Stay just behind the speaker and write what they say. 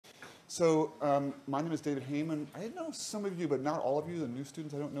My name is David Heyman. I know some of you, but not all of you, the new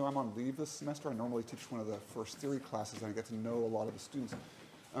students. I don't know. I'm on leave this semester. I normally teach one of the first theory classes, and I get to know a lot of the students.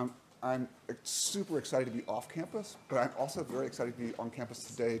 I'm super excited to be off campus, but I'm also very excited to be on campus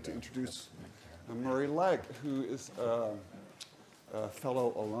today to introduce Murray Legge, who is a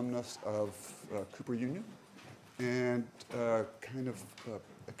fellow alumnus of Cooper Union and kind of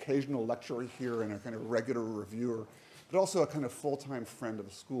occasional lecturer here and a kind of regular reviewer, but also a kind of full-time friend of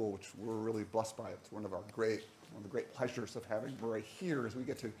the school, which we're really blessed by. It's one of the great pleasures of having Murray here is we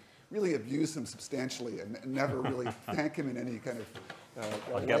get to really abuse him substantially and never really thank him in any kind of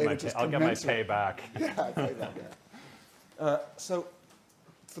I'll get my pay back. Yeah, pay back. Yeah. So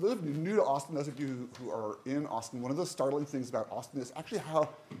for those of you new to Austin, those of you who are in Austin, one of the startling things about Austin is actually how,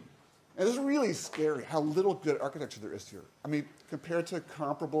 and this is really scary, how little good architecture there is here. I mean, compared to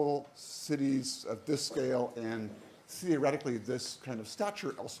comparable cities of this scale and theoretically this kind of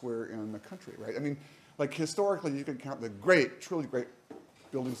stature elsewhere in the country, right? I mean, like historically, you can count the great, truly great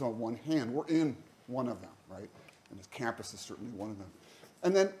buildings on one hand. We're in one of them, right? And this campus is certainly one of them.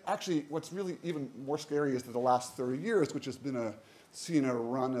 And then actually, what's really even more scary is that the last 30 years, which has been seen a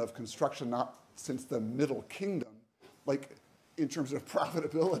run of construction not since the Middle Kingdom, like in terms of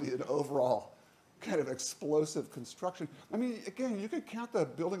profitability and overall kind of explosive construction. I mean, again, you could count the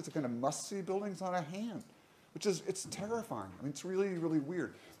buildings, the kind of must-see buildings on a hand, it's terrifying. I mean, it's really, really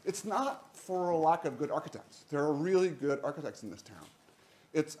weird. It's not for a lack of good architects. There are really good architects in this town.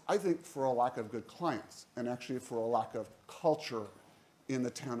 It's, I think, for a lack of good clients, and actually for a lack of culture in the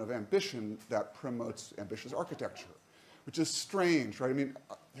town of ambition that promotes ambitious architecture, which is strange, right? I mean,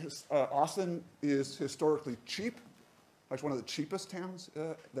 Austin is historically cheap. It's one of the cheapest towns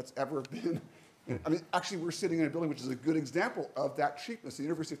that's ever been. I mean, actually, we're sitting in a building which is a good example of that cheapness. The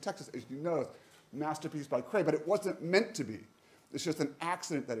University of Texas, as you know, masterpiece by Cray, but it wasn't meant to be. It's just an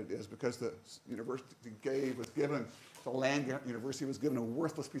accident that it is because the university the land university was given a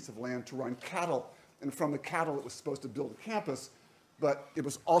worthless piece of land to run cattle, and from the cattle it was supposed to build a campus, but it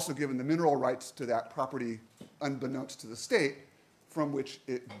was also given the mineral rights to that property unbeknownst to the state, from which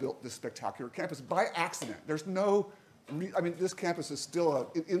it built this spectacular campus by accident. There's no, I mean, this campus is still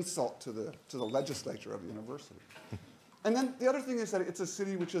an insult to the legislature of the university. And then the other thing is that it's a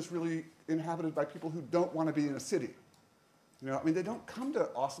city which is really inhabited by people who don't want to be in a city. You know, I mean, they don't come to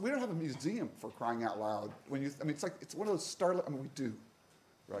Austin. We don't have a museum, for crying out loud. I mean, it's one of those startling, I mean, we do,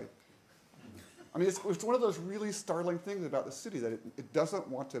 right? I mean, it's one of those really startling things about the city, that it doesn't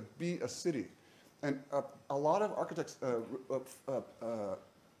want to be a city. And a lot of architects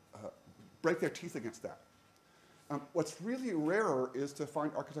break their teeth against that. What's really rarer is to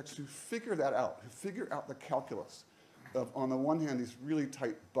find architects who figure that out, who figure out the calculus of, on the one hand, these really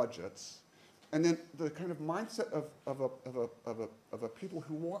tight budgets, and then the kind of mindset of a people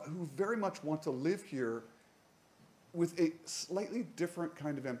who very much want to live here with a slightly different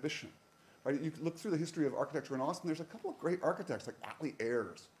kind of ambition. Right? You look through the history of architecture in Austin, there's a couple of great architects like Atlee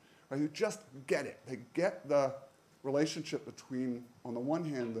Ayers, right, who just get it. They get the relationship between, on the one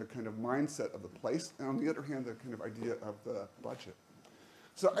hand, the kind of mindset of the place, and on the other hand, the kind of idea of the budget.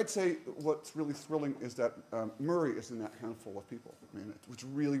 So I'd say what's really thrilling is that Murray is in that handful of people. I mean, it's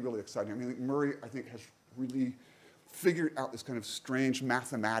really, really exciting. I mean, Murray, I think, has really figured out this kind of strange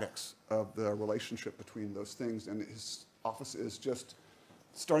mathematics of the relationship between those things, and his office is just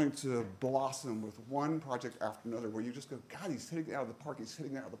starting to blossom with one project after another, where you just go, God, he's hitting it out of the park, he's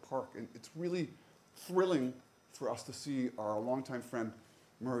hitting it out of the park. And it's really thrilling for us to see our longtime friend,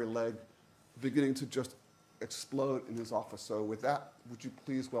 Murray Legge, beginning to just explode in his office. So with that, would you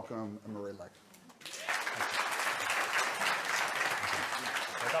please welcome Murray Legge?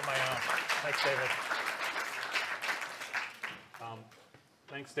 I got my own. Thanks, David.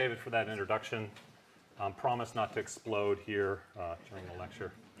 Thanks, David, for that introduction. Promise not to explode here during the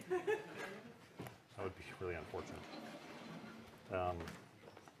lecture. That would be really unfortunate.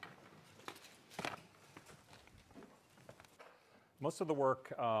 Most of the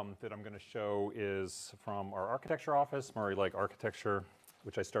work that I'm going to show is from our architecture office, Murray Legge Architecture,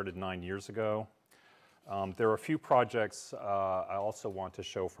 which I started 9 years ago. There are a few projects I also want to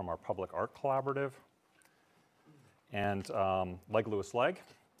show from our Public Art Collaborative, and Legge Lewis Legge,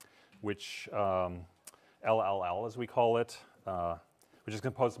 which LLL, as we call it, which is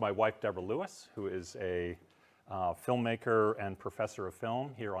composed of my wife, Deborah Lewis, who is a filmmaker and professor of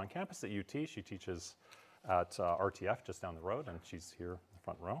film here on campus at UT. She teaches at RTF just down the road, and she's here in the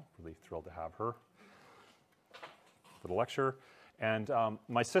front row. Really thrilled to have her for the lecture. And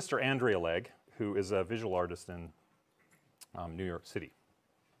my sister, Andrea Legge, who is a visual artist in New York City.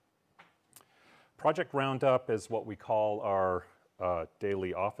 Project Roundup is what we call our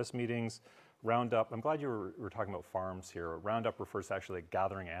daily office meetings. Roundup, I'm glad you were talking about farms here. Roundup refers to actually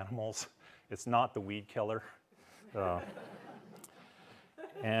gathering animals. It's not the weed killer.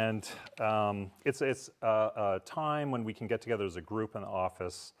 And it's a time when we can get together as a group in the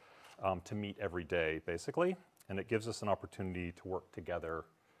office to meet every day, basically. And it gives us an opportunity to work together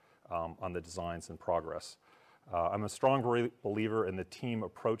on the designs in progress. I'm a strong believer in the team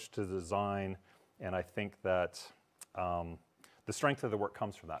approach to design, and I think that the strength of the work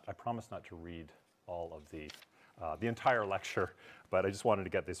comes from that. I promise not to read all of the entire lecture, but I just wanted to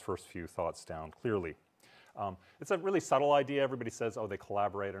get these first few thoughts down clearly. It's a really subtle idea. Everybody says, oh, they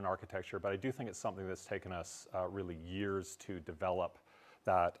collaborate in architecture, but I do think it's something that's taken us really years to develop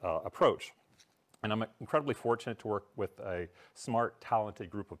that approach. And I'm incredibly fortunate to work with a smart, talented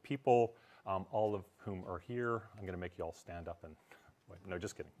group of people, all of whom are here. I'm going to make you all stand up and, wait, no,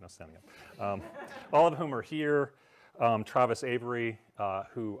 just kidding, no standing up. All of whom are here. Travis Avery,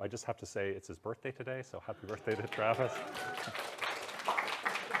 who I just have to say it's his birthday today, so happy birthday to Travis.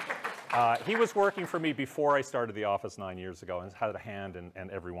 He was working for me before I started the office 9 years ago and has had a hand in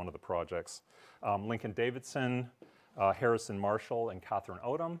every one of the projects. Lincoln Davidson, Harrison Marshal, and Kathrine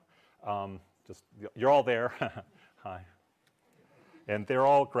Odom. You're all there. Hi. And they're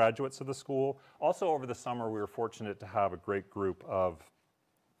all graduates of the school. Also over the summer, we were fortunate to have a great group of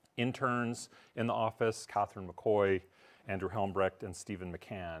interns in the office, Catherine McCoy, Andrew Helmbrecht, and Stephen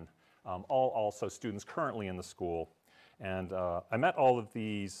McCann, all also students currently in the school. And I met all of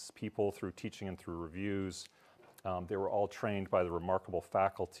these people through teaching and through reviews. They were all trained by the remarkable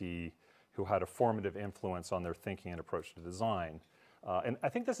faculty who had a formative influence on their thinking and approach to design. And I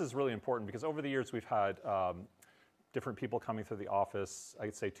think this is really important because over the years we've had different people coming through the office,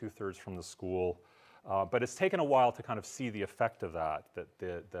 I'd say 2/3 from the school. But it's taken a while to kind of see the effect of that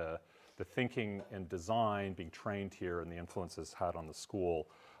the thinking and design being trained here and the influences had on the school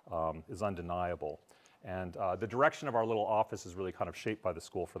is undeniable. And the direction of our little office is really kind of shaped by the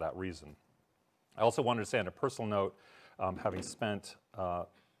school for that reason. I also wanted to say on a personal note, having spent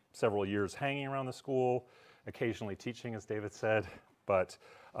several years hanging around the school, occasionally teaching, as David said, but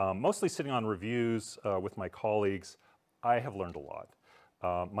mostly sitting on reviews with my colleagues, I have learned a lot.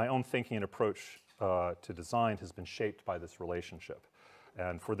 My own thinking and approach to design has been shaped by this relationship,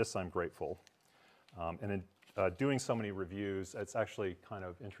 and for this I'm grateful. And in doing so many reviews, it's actually kind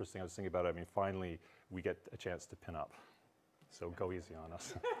of interesting. I was thinking about it. I mean, finally, we get a chance to pin up, so go easy on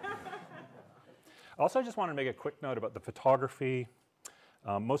us. Also, I just want to make a quick note about the photography.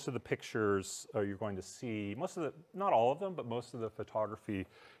 Most of the pictures you're going to see, not all of them, but most of the photography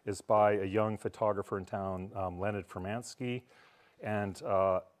is by a young photographer in town, Leonid Formansky. And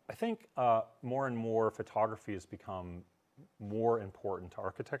I think more and more photography has become more important to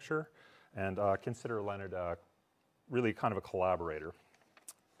architecture, and consider Leonid really kind of a collaborator.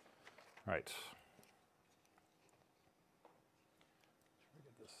 All right.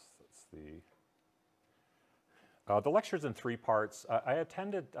 The lecture's in 3 parts. I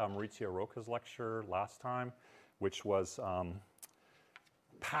attended Maurizio Rocca's lecture last time, which was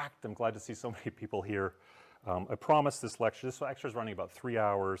packed. I'm glad to see so many people here. I promised this lecture is running about 3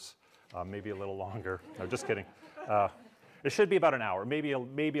 hours, maybe a little longer. No, just kidding. It should be about an hour, maybe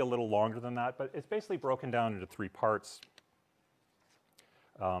a little longer than that, but it's basically broken down into 3 parts.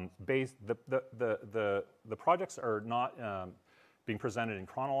 The projects are not being presented in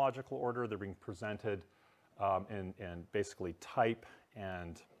chronological order. They're being presented in basically type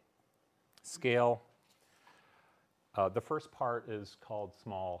and scale. The first part is called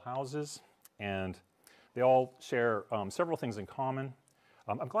Small Houses, and they all share several things in common.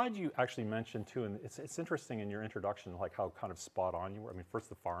 I'm glad you actually mentioned too, and it's interesting in your introduction, like how kind of spot on you were. I mean, first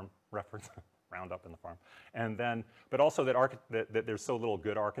the farm reference, Roundup in the farm, and then, but also that there's so little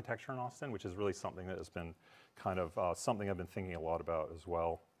good architecture in Austin, which is really something that has been kind of something I've been thinking a lot about as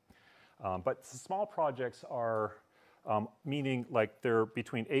well. But small projects are meaning like they're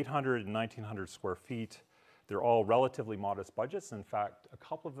between 800 and 1,900 square feet. They're all relatively modest budgets. In fact, a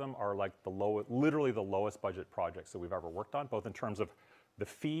couple of them are like literally the lowest budget projects that we've ever worked on, both in terms of the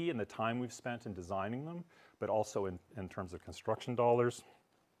fee and the time we've spent in designing them, but also in terms of construction dollars.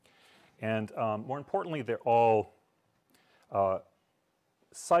 And more importantly, they're all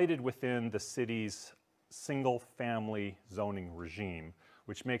sited within the city's single-family zoning regime,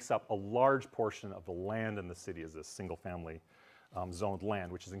 which makes up a large portion of the land in the city as this single-family zoned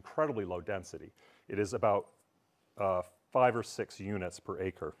land, which is incredibly low density. It is about 5 or 6 units per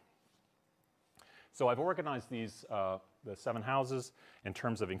acre. So I've organized these, the 7 houses in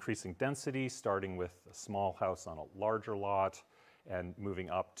terms of increasing density, starting with a small house on a larger lot, and moving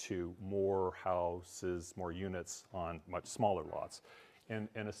up to more houses, more units on much smaller lots. In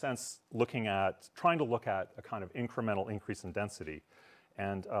a sense, trying to look at a kind of incremental increase in density.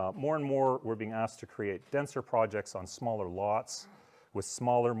 And more we're being asked to create denser projects on smaller lots with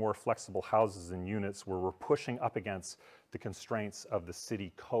smaller, more flexible houses and units where we're pushing up against the constraints of the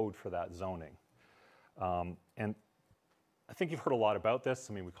city code for that zoning. And I think you've heard a lot about this.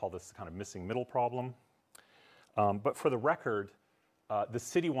 I mean, we call this the kind of missing middle problem. But for the record, the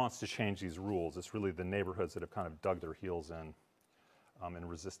city wants to change these rules. It's really the neighborhoods that have kind of dug their heels in and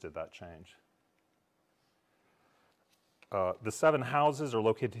resisted that change. The 7 houses are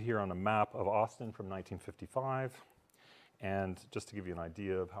located here on a map of Austin from 1955. And just to give you an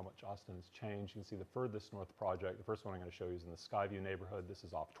idea of how much Austin has changed, you can see the furthest north project. The first one I'm going to show you is in the Skyview neighborhood. This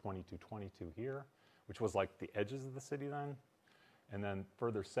is off 2222 here, which was like the edges of the city then. And then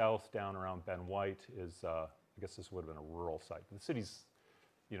further south down around Ben White is, I guess this would have been a rural site. The city's,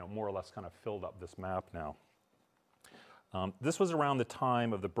 more or less kind of filled up this map now. This was around the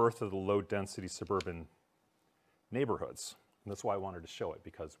time of the birth of the low-density suburban neighborhoods. And that's why I wanted to show it,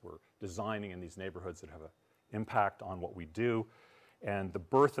 because we're designing in these neighborhoods that have an impact on what we do. And the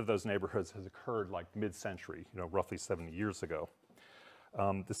birth of those neighborhoods has occurred like mid-century, roughly 70 years ago.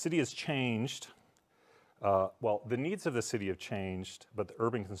 The city has changed. Well, the needs of the city have changed, but the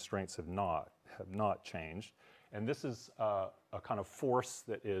urban constraints have not changed. And this is a kind of force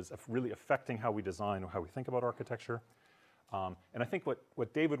that is really affecting how we design or how we think about architecture. And I think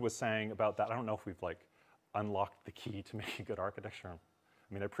what David was saying about that, I don't know if we've unlocked the key to making good architecture.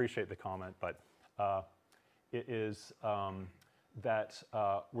 I mean, I appreciate the comment, but it is that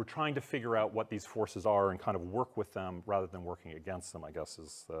we're trying to figure out what these forces are and kind of work with them rather than working against them, I guess,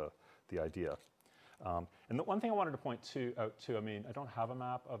 is the idea. And the one thing I wanted to point out to, I mean, I don't have a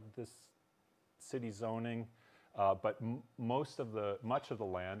map of this city zoning, but much of the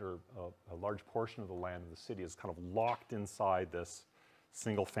land, or a large portion of the land of the city, is kind of locked inside this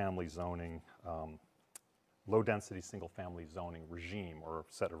single-family zoning, low-density single-family zoning regime or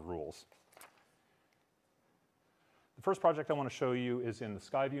set of rules. The first project I want to show you is in the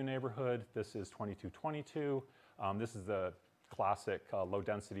Skyview neighborhood. This is 2222. This is the classic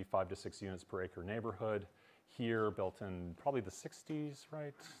low-density 5 to 6 units per acre neighborhood. Here, built in probably the 60s,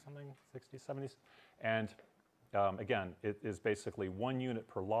 right? Something 60s, 70s. And again, it is basically 1 unit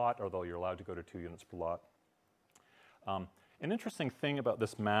per lot, although you're allowed to go to 2 units per lot. An interesting thing about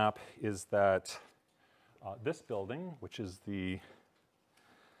this map is that this building, which is the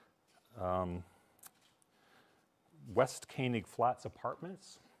West Koenig Flats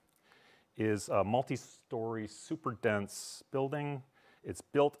Apartments, is a multi-story, super dense building. It's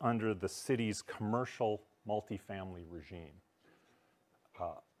built under the city's commercial multifamily regime.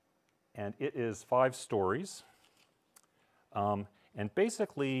 And it is 5 stories. And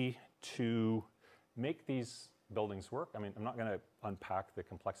basically, to make these buildings work, I mean, I'm not going to unpack the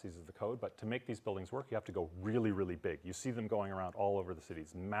complexities of the code, but to make these buildings work, you have to go really, really big. You see them going around all over the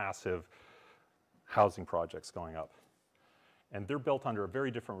cities, massive housing projects going up. And they're built under a very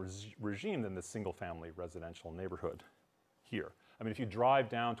different regime than the single-family residential neighborhood here. I mean, if you drive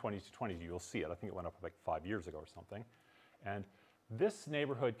down 2220, you'll see it. I think it went up like 5 years ago or something. And this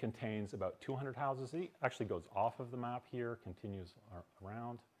neighborhood contains about 200 houses. It actually goes off of the map here, continues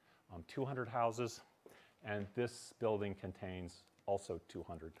around, 200 houses. And this building contains also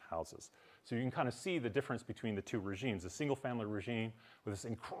 200 houses. So you can kind of see the difference between the two regimes, the single-family regime with this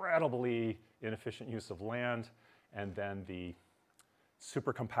incredibly inefficient use of land, and then the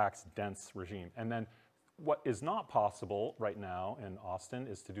super compact, dense regime. And then what is not possible right now in Austin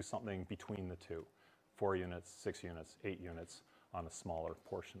is to do something between the two, 4 units, 6 units, 8 units on a smaller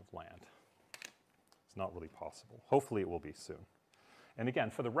portion of land. It's not really possible. Hopefully it will be soon. And again,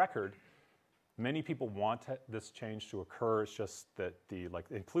 for the record, many people want this change to occur. It's just that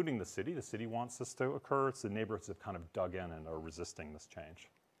including the city wants this to occur. It's the neighborhoods that have kind of dug in and are resisting this change.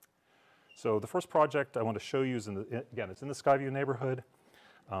 So the first project I want to show you is, again, it's in the Skyview neighborhood.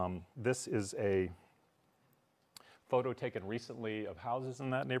 This is a photo taken recently of houses in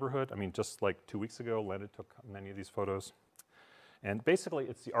that neighborhood. I mean, just like 2 weeks ago, Leonard took many of these photos. And basically,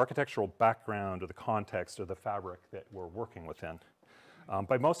 it's the architectural background or the context or the fabric that we're working within.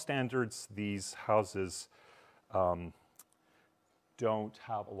 By most standards, these houses don't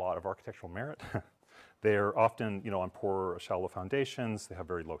have a lot of architectural merit. They're often, on poor, shallow foundations. They have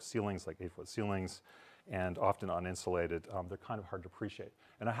very low ceilings, like 8-foot ceilings, and often uninsulated. They're kind of hard to appreciate.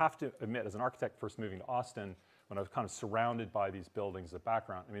 And I have to admit, as an architect first moving to Austin, when I was kind of surrounded by these buildings, the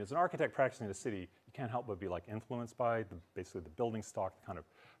background, I mean, as an architect practicing in the city, you can't help but be influenced by basically the building stock, the kind of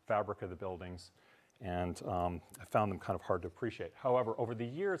fabric of the buildings. and I found them kind of hard to appreciate. However, over the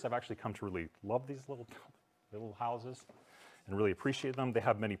years, I've actually come to really love these little houses and really appreciate them. They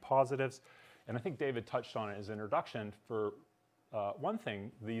have many positives, and I think David touched on it as an introduction. For one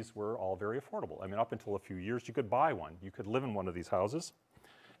thing, these were all very affordable. I mean, up until a few years, you could buy one. You could live in one of these houses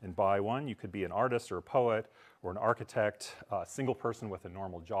and buy one. You could be an artist or a poet or an architect, a single person with a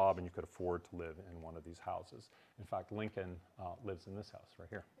normal job, and you could afford to live in one of these houses. In fact, Lincoln lives in this house right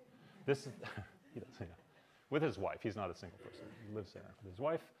here. This is, he does, yeah. With his wife. He's not a single person. He lives there with his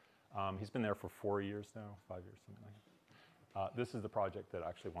wife. He's been there for 4 years now, 5 years, something like that. This is the project that I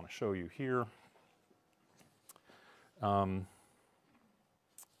actually want to show you here.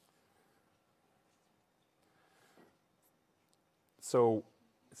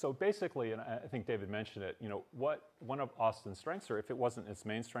 So basically, and I think David mentioned it, you know, one of Austin's strengths, or if it wasn't its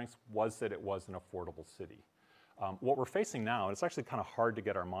main strengths, was that it was an affordable city. What we're facing now, and it's actually kind of hard to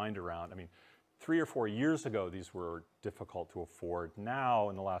get our mind around. I mean, 3 or 4 years ago, these were difficult to afford.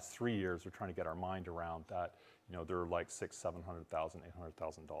 Now, in the last 3 years, we're trying to get our mind around that. You know, they're like $600,000, $700,000,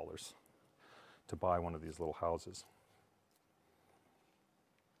 $800,000 to buy one of these little houses.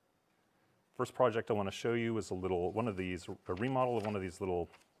 First project I want to show you is a remodel of one of these little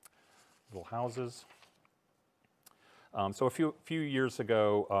houses. So a few years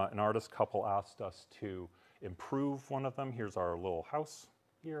ago, an artist couple asked us to improve one of them. Here's our little house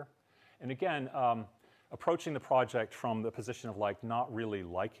here. And again, approaching the project from the position of like not really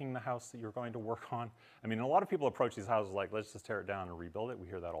liking the house that you're going to work on. I mean, a lot of people approach these houses like, let's just tear it down and rebuild it. We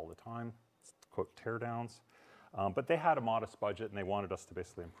hear that all the time. It's, quote, tear downs. But they had a modest budget and they wanted us to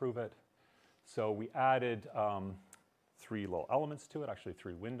basically improve it. So we added 3 little elements to it, actually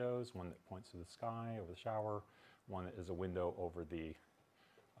 3 windows, one that points to the sky over the shower, one that is a window over the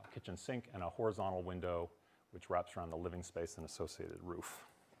kitchen sink, and a horizontal window which wraps around the living space and associated roof.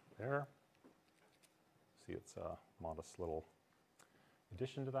 There. See, it's a modest little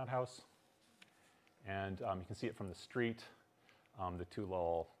addition to that house. And you can see it from the street, the 2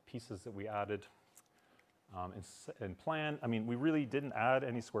 little pieces that we added. In plan, I mean, we really didn't add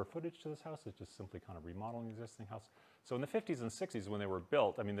any square footage to this house. It's just simply kind of remodeling the existing house. So in the 50s and 60s when they were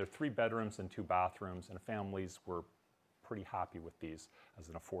built, I mean, there are 3 bedrooms and 2 bathrooms, and families were pretty happy with these as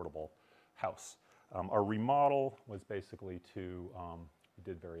an affordable house. Our remodel was basically we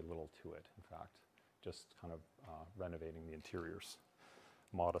did very little to it, in fact, just kind of renovating the interiors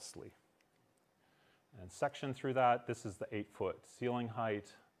modestly. And section through that, this is the 8-foot ceiling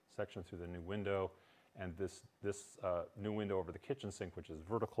height, section through the new window, and this new window over the kitchen sink, which is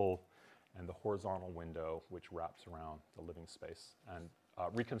vertical, and the horizontal window, which wraps around the living space. And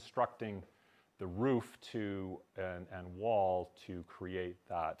reconstructing the roof and wall to create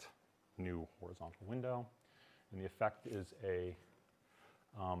that new horizontal window. And the effect is a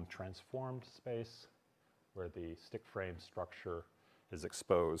transformed space where the stick frame structure is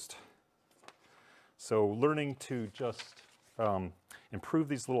exposed. So learning to just improve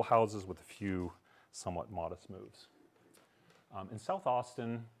these little houses with a few somewhat modest moves. In South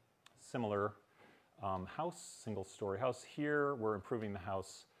Austin, similar house, single-story house. Here, we're improving the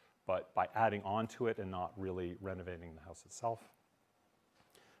house, but by adding on to it and not really renovating the house itself.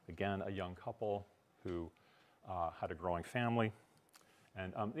 Again, a young couple who had a growing family.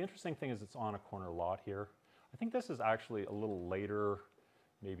 And the interesting thing is it's on a corner lot here. I think this is actually a little later,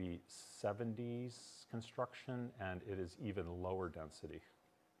 maybe 70s construction, and it is even lower density.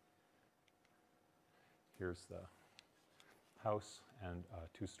 Here's the house and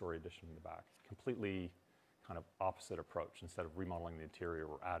a 2-story addition in the back. Completely kind of opposite approach. Instead of remodeling the interior,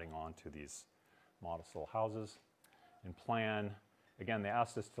 we're adding on to these modest little houses. In plan, again, they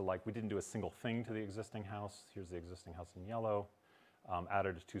asked us to, like, we didn't do a single thing to the existing house. Here's the existing house in yellow.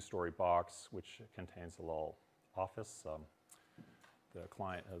 Added a 2-story box, which contains a little office. The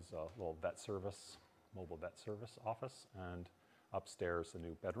client has a little vet service, mobile vet service office, and upstairs a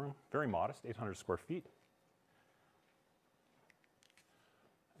new bedroom. Very modest, 800 square feet.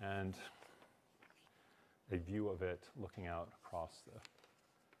 And a view of it looking out across the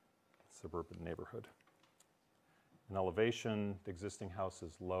suburban neighborhood. In elevation, the existing house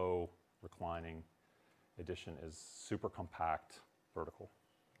is low, reclining. Addition is super compact, vertical.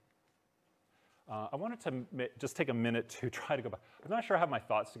 I wanted to just take a minute to try to go back. I'm not sure I have my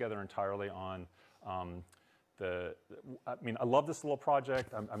thoughts together entirely on I mean, I love this little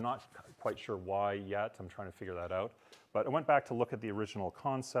project. I'm not quite sure why yet. I'm trying to figure that out. But I went back to look at the original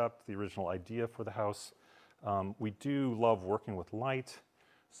concept, the original idea for the house. We do love working with light.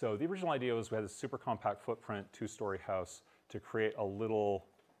 So the original idea was we had a super compact footprint, 2-story house to create a little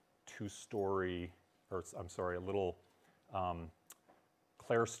 2-story, or I'm sorry, a little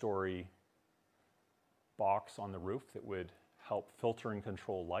clerestory box on the roof that would help filter and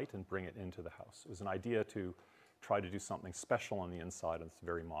control light and bring it into the house. It was an idea to try to do something special on the inside of this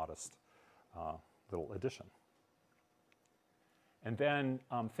very modest little addition. And then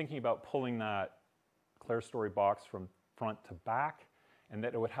thinking about pulling that clerestory box from front to back, and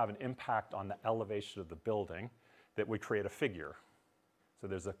that it would have an impact on the elevation of the building that would create a figure. So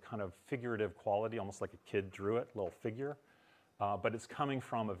there's a kind of figurative quality, almost like a kid drew it, little figure. But it's coming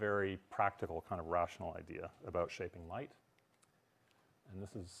from a very practical, kind of rational idea about shaping light. And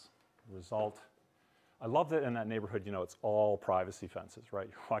this is the result. I love that in that neighborhood, you know, it's all privacy fences, right?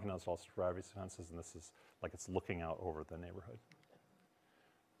 You're walking down, it's all privacy fences, and this is like it's looking out over the neighborhood.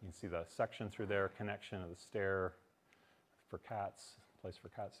 You can see the section through there, connection of the stair for cats, place for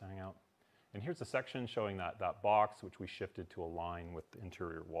cats to hang out. And here's a section showing that box, which we shifted to align with the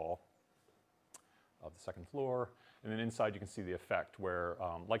interior wall of the second floor. And then inside you can see the effect where,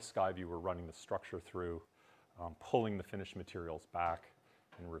 like Skyview, we're running the structure through, pulling the finished materials back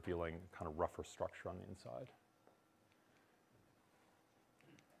and revealing kind of rougher structure on the inside.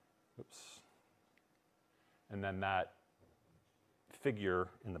 Oops. And then that figure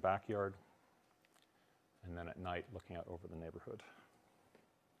in the backyard, and then at night looking out over the neighborhood.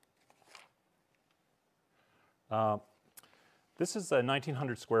 This is a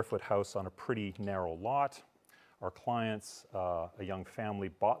 1,900 square foot house on a pretty narrow lot. Our clients, a young family,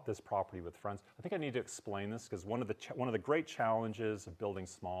 bought this property with friends. I think I need to explain this because one of the great challenges of building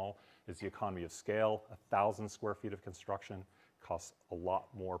small is the economy of scale. 1,000 square feet of construction costs a lot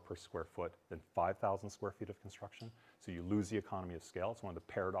more per square foot than 5,000 square feet of construction. So you lose the economy of scale. It's one of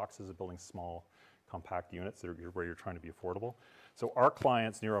the paradoxes of building small, compact units where you're trying to be affordable. So our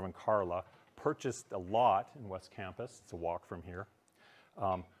clients, Nirav and Carla, purchased a lot in West Campus. It's a walk from here.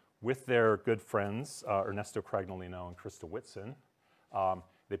 With their good friends, Ernesto Cragnolino and Krista Whitson.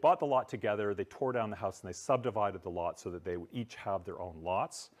 They bought the lot together, they tore down the house, and they subdivided the lot so that they would each have their own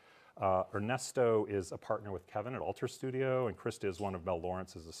lots. Ernesto is a partner with Kevin at Alter Studio, and Krista is one of Mel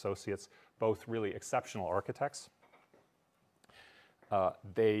Lawrence's associates, both really exceptional architects.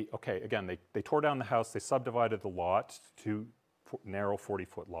 They tore down the house, they subdivided the lot to narrow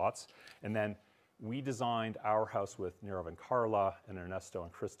 40-foot lots, and then we designed our house with Nirav and Carla, and Ernesto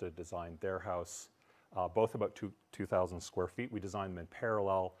and Krista designed their house, both about 2,000 square feet. We designed them in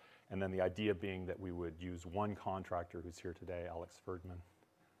parallel, and then the idea being that we would use one contractor who's here today, Alex Ferdman.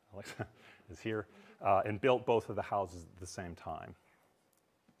 Alex is here, and built both of the houses at the same time.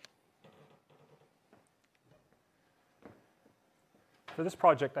 For this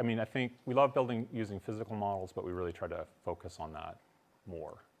project, I mean, I think we love building using physical models, but we really try to focus on that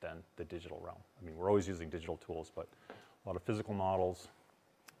more than the digital realm. I mean, we're always using digital tools, but a lot of physical models,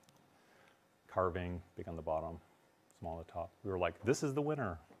 carving, big on the bottom, small on the top. We were like, this is the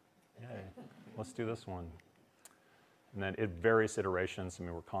winner. Yay, let's do this one. And then various iterations, I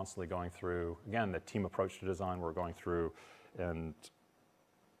mean, we're constantly going through, again, the team approach to design, we're going through and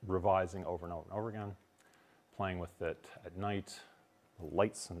revising over and over and over again, playing with it at night, the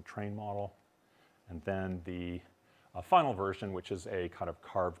lights and the train model, and then the final version, which is a kind of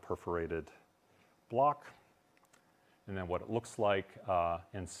carved perforated block. And then what it looks like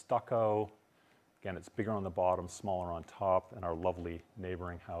in stucco. Again, it's bigger on the bottom, smaller on top, and our lovely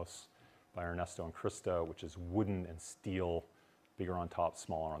neighboring house by Ernesto and Krista, which is wooden and steel, bigger on top,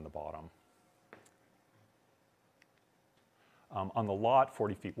 smaller on the bottom. On the lot,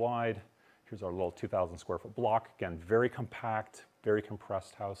 40 feet wide, here's our little 2,000 square foot block. Again, very compact, very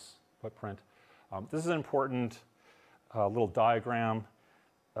compressed house footprint. This is an important little diagram.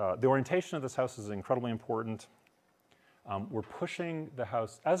 The orientation of this house is incredibly important. We're pushing the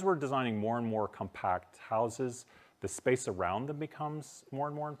house, as we're designing more and more compact houses, the space around them becomes more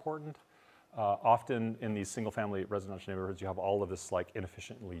and more important. Often in these single family residential neighborhoods, you have all of this like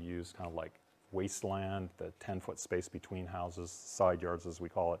inefficiently used kind of like wasteland, the 10-foot space between houses, side yards as we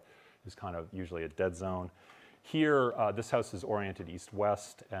call it, is kind of usually a dead zone. Here, this house is oriented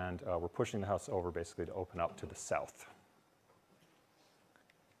east-west, and we're pushing the house over basically to open up to the south.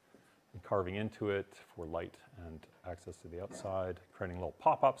 And carving into it for light and access to the outside, creating little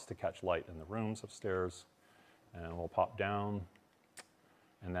pop-ups to catch light in the rooms upstairs, and we'll pop down,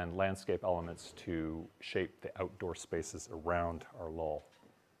 and then landscape elements to shape the outdoor spaces around our little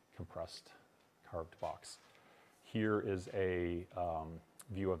compressed carved box. Here is a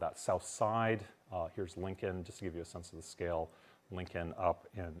view of that south side. Here's Lincoln, just to give you a sense of the scale. Lincoln up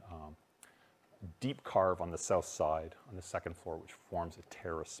in deep carve on the south side on the second floor, which forms a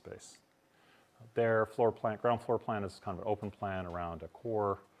terrace space. There, floor plan, ground floor plan is kind of an open plan around a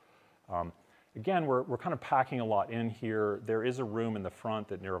core. Again, we're kind of packing a lot in here. There is a room in the front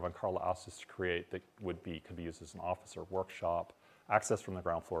that Nero von Carla asked us to create that could be used as an office or workshop, access from the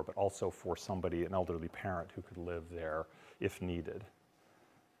ground floor, but also for somebody, an elderly parent who could live there if needed.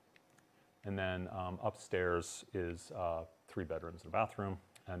 And then upstairs is 3 bedrooms and a bathroom.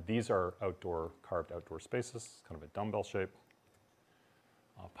 And these are carved outdoor spaces, kind of a dumbbell shape.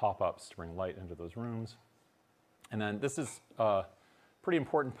 Pop-ups to bring light into those rooms. And then this is pretty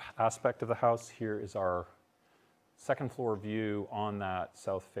important aspect of the house. Here is our second floor view on that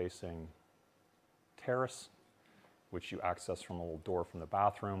south-facing terrace, which you access from a little door from the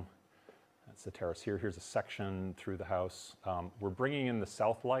bathroom. That's the terrace here. Here's a section through the house. We're bringing in the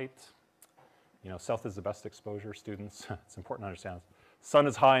south light. You know, south is the best exposure, students. It's important to understand. Sun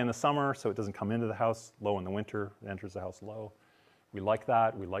is high in the summer, so it doesn't come into the house. Low in the winter, it enters the house low. We like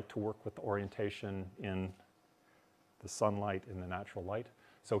that. We like to work with the orientation in the sunlight in the natural light.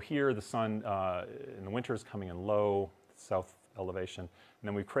 So here the sun in the winter is coming in low, south elevation. And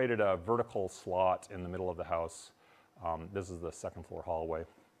then we've created a vertical slot in the middle of the house. This is the second floor hallway.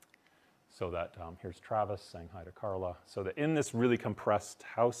 So that here's Travis saying hi to Carla. So that in this really compressed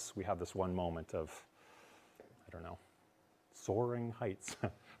house, we have this one moment of, I don't know, soaring heights,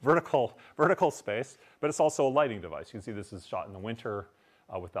 vertical space, but it's also a lighting device. You can see this is shot in the winter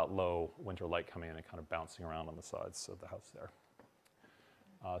with that low winter light coming in and kind of bouncing around on the sides of the house there.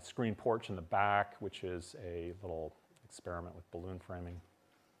 Screen porch in the back, which is a little experiment with balloon framing,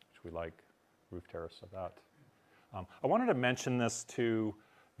 which we like, roof terrace of that. I wanted to mention this too,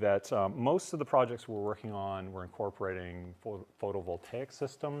 that most of the projects we're working on, we're incorporating photovoltaic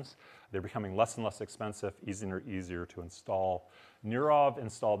systems. They're becoming less and less expensive, easier to install. Nirov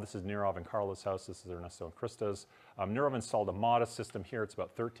installed, this is Nirov and Carla's house, this is Ernesto and Krista's. Nirov installed a modest system here, it's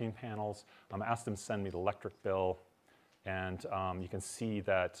about 13 panels. I asked them to send me the electric bill, and you can see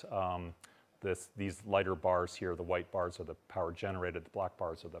that these lighter bars here, the white bars are the power generated, the black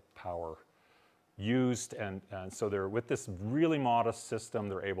bars are the power used, and so they're, with this really modest system,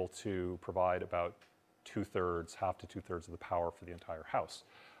 they're able to provide about 2/3, half to 2/3 of the power for the entire house.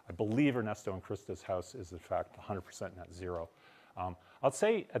 I believe Ernesto and Krista's house is in fact 100% net zero. I'll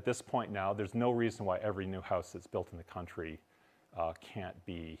say at this point now, there's no reason why every new house that's built in the country can't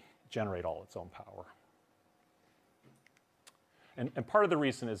generate all its own power. And part of the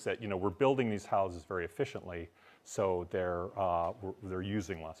reason is that, you know, we're building these houses very efficiently, so they're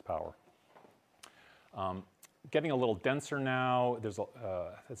using less power. Getting a little denser now. There's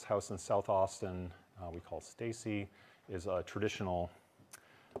this house in South Austin we call Stacy, is a traditional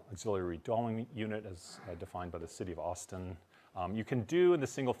auxiliary dwelling unit as defined by the City of Austin. You can do in the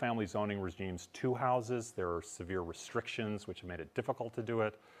single family zoning regimes 2 houses. There are severe restrictions which have made it difficult to do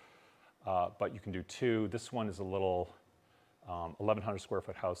it, but you can do 2. This one is a little 1,100 square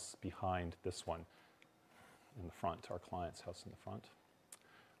foot house behind this one in the front, our client's house in the front.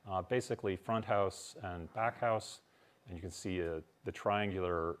 Basically front house and back house, and you can see the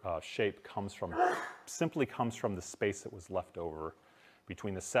triangular shape simply comes from the space that was left over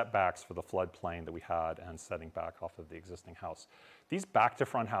between the setbacks for the floodplain that we had and setting back off of the existing house. These back to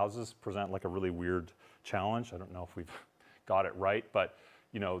front houses present like a really weird challenge. I don't know if we've got it right, but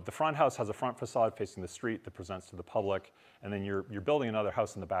you know, the front house has a front facade facing the street that presents to the public, and then you're building another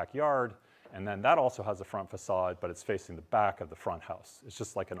house in the backyard, and then that also has a front facade, but it's facing the back of the front house. It's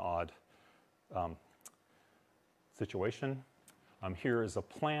just like an odd situation. Here is a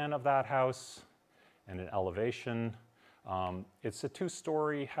plan of that house and an elevation. It's a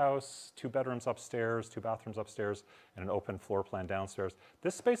 2-story house, 2 bedrooms upstairs, 2 bathrooms upstairs, and an open floor plan downstairs.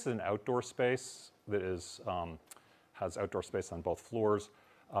 This space is an outdoor space that has outdoor space on both floors.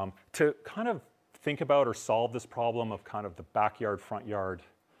 To kind of think about or solve this problem of kind of the backyard, front yard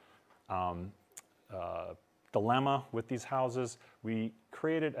dilemma with these houses, we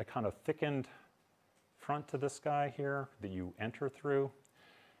created a kind of thickened front to this guy here that you enter through.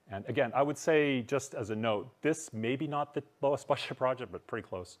 And again, I would say, just as a note, this may be not the lowest budget project, but pretty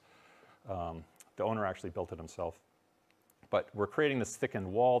close. The owner actually built it himself. But we're creating this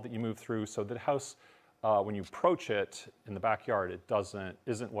thickened wall that you move through, so the house, when you approach it in the backyard, it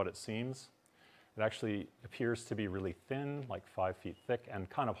isn't what it seems. It actually appears to be really thin, like 5 feet thick, and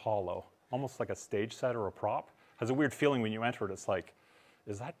kind of hollow, almost like a stage set or a prop. Has a weird feeling when you enter it. It's like,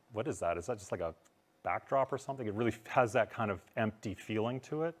 what is that? Is that just like a backdrop or something? It really has that kind of empty feeling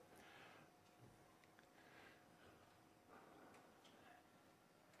to it.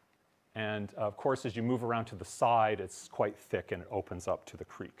 And of course, as you move around to the side, it's quite thick and it opens up to the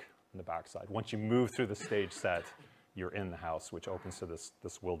creek on the backside. Once you move through the stage set, you're in the house, which opens to this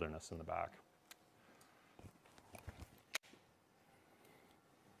wilderness in the back.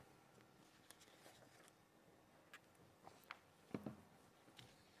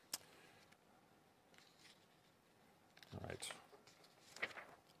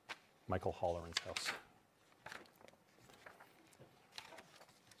 Michael Holleran's house.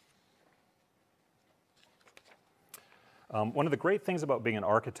 One of the great things about being an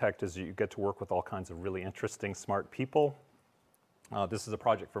architect is you get to work with all kinds of really interesting, smart people. This is a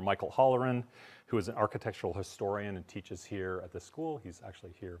project for Michael Holleran, who is an architectural historian and teaches here at the school. He's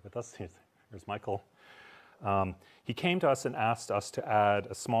actually here with us. Here's Michael. He came to us and asked us to add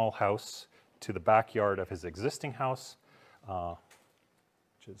a small house to the backyard of his existing house,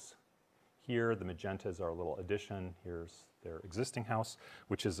 which is here. The magenta is our little addition. Here's their existing house,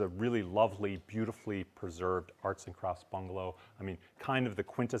 which is a really lovely, beautifully preserved arts and crafts bungalow. I mean, kind of the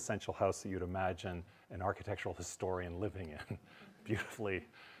quintessential house that you'd imagine an architectural historian living in. Beautifully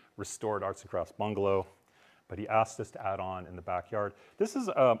restored arts and crafts bungalow. But he asked us to add on in the backyard. This is,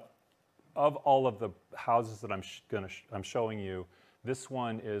 of all of the houses that I'm showing you, this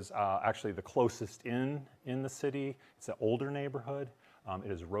one is actually the closest in the city. It's an older neighborhood.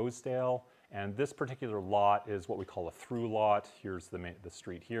 It is Rosedale. And this particular lot is what we call a through lot. Here's the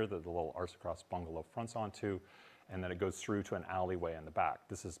street here that the little arts and crafts bungalow fronts onto. And then it goes through to an alleyway in the back.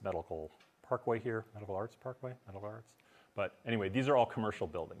 This is Medical Parkway here, Medical Arts Parkway, Medical Arts. But anyway, these are all commercial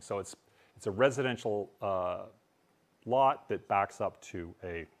buildings. So it's a residential lot that backs up to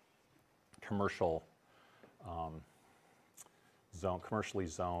a commercial zone, commercially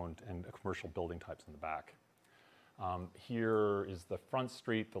zoned, and commercial building types in the back. Here is the front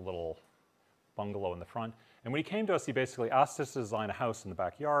street, the little bungalow in the front. And when he came to us, he basically asked us to design a house in the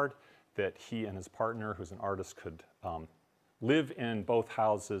backyard that he and his partner, who's an artist, could live in both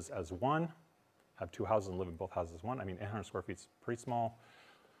houses as one, have two houses and live in both houses as one. I mean, 800 square feet is pretty small.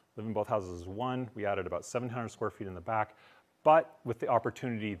 Live in both houses as one. We added about 700 square feet in the back, but with the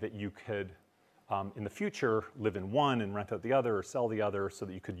opportunity that you could, in the future, live in one and rent out the other or sell the other so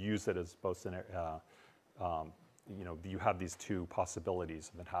that you could use it as both an you know, you have these two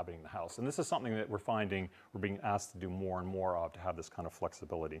possibilities of inhabiting the house. And this is something that we're finding we're being asked to do more and more of, to have this kind of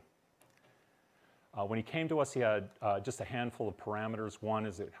flexibility. When he came to us, he had just a handful of parameters. One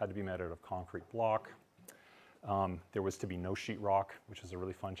is it had to be made out of concrete block. There was to be no sheetrock, which is a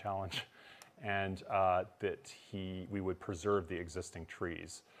really fun challenge. And that we would preserve the existing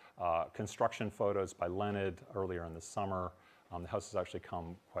trees. Construction photos by Leonard earlier in the summer. The house has actually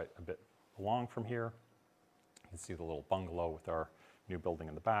come quite a bit along from here. You can see the little bungalow with our new building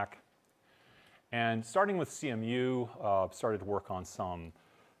in the back. And starting with CMU, started to work on some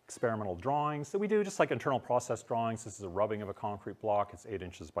experimental drawings that we do, just like internal process drawings. This is a rubbing of a concrete block. It's 8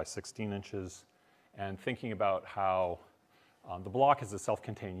 inches by 16 inches. And thinking about how the block is a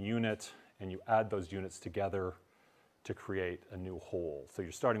self-contained unit, and you add those units together to create a new whole. So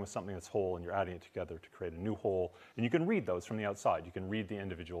you're starting with something that's whole, and you're adding it together to create a new whole. And you can read those from the outside. You can read the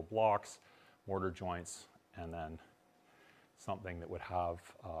individual blocks, mortar joints, and then something that would have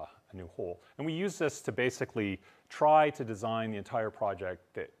a new whole. And we use this to basically try to design the entire project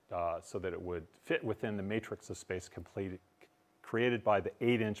that, so that it would fit within the matrix of space created by the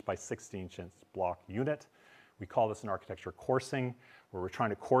 8-inch by 16-inch block unit. We call this in architecture coursing, where we're trying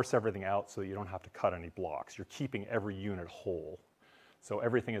to course everything out so that you don't have to cut any blocks. You're keeping every unit whole. So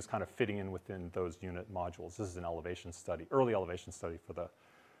everything is kind of fitting in within those unit modules. This is an elevation study, early elevation study for the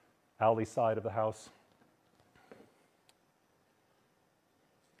alley side of the house.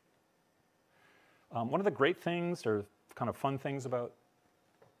 One of the great things, or kind of fun things about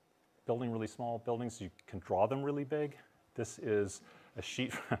building really small buildings, you can draw them really big. This is a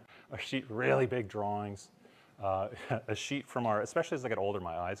sheet, really big drawings. A sheet from our, especially as I get older,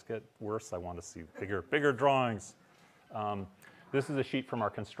 my eyes get worse. I want to see bigger drawings. This is a sheet from our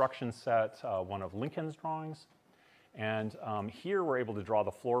construction set, one of Lincoln's drawings. And here we're able to draw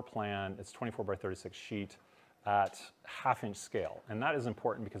the floor plan. It's 24 by 36 sheet at half-inch scale. And that is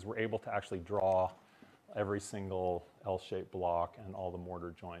important because we're able to actually draw every single L-shaped block and all the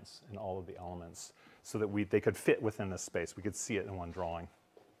mortar joints and all of the elements so that they could fit within this space. We could see it in one drawing.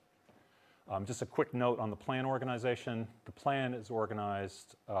 Just a quick note on the plan organization. The plan is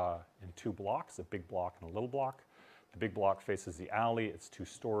organized in 2 blocks, a big block and a little block. The big block faces the alley. It's 2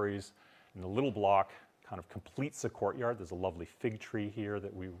 stories. And the little block kind of completes the courtyard. There's a lovely fig tree here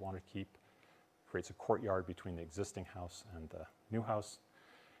that we want to keep. Creates a courtyard between the existing house and the new house.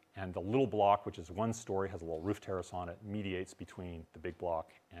 And the little block, which is 1 story, has a little roof terrace on it, mediates between the big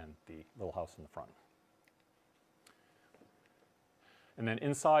block and the little house in the front. And then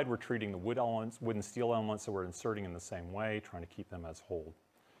inside, we're treating the wood and steel elements that we're inserting in the same way, trying to keep them as whole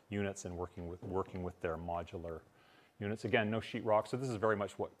units and working with their modular units. Again, no sheetrock, so this is very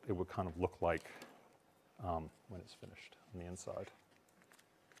much what it would kind of look like when it's finished on the inside.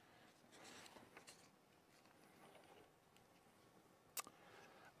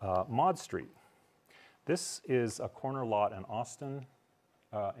 Maud Street. This is a corner lot in Austin,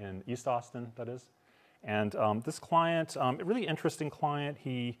 in East Austin, that is. And this client, a really interesting client,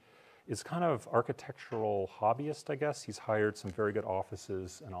 he is kind of architectural hobbyist, I guess. He's hired some very good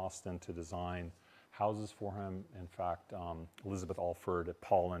offices in Austin to design houses for him. In fact, Elizabeth Alford at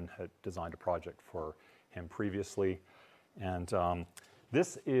Paulin had designed a project for him previously. And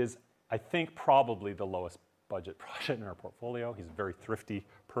this is, I think, probably the lowest budget project in our portfolio. He's a very thrifty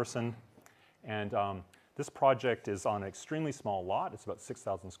person. And this project is on an extremely small lot. It's about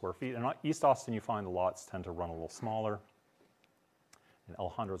 6,000 square feet. In East Austin, you find the lots tend to run a little smaller. And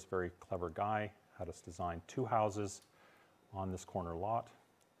Alejandro's a very clever guy, had us design 2 houses on this corner lot.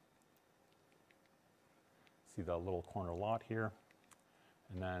 See the little corner lot here.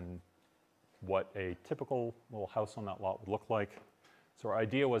 And then what a typical little house on that lot would look like. So our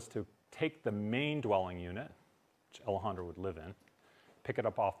idea was to take the main dwelling unit, which Alejandro would live in, pick it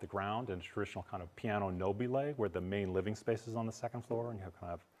up off the ground in a traditional kind of piano nobile, where the main living space is on the 2nd floor, and you have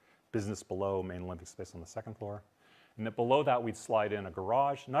kind of business below, main living space on the 2nd floor. And then below that, we'd slide in a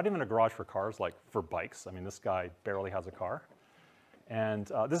garage, not even a garage for cars, like for bikes. I mean, this guy barely has a car. And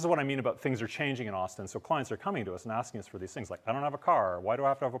this is what I mean about things are changing in Austin. So clients are coming to us and asking us for these things, like, I don't have a car. Why do I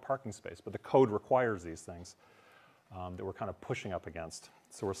have to have a parking space? But the code requires these things that we're kind of pushing up against.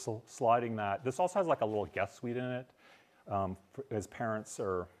 So we're sliding that. This also has like a little guest suite in it. His parents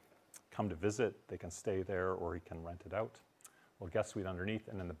come to visit, they can stay there, or he can rent it out. A little guest suite underneath,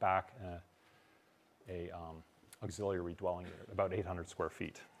 and in the back, a auxiliary dwelling unit, about 800 square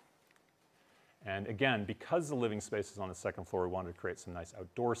feet. And again, because the living space is on the 2nd floor, we wanted to create some nice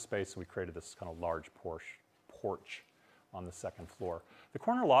outdoor space, so we created this kind of large porch on the 2nd floor. The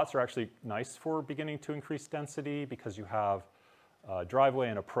corner lots are actually nice for beginning to increase density because you have a driveway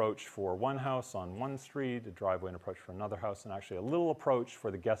and approach for one house on one street, a driveway and approach for another house, and actually a little approach for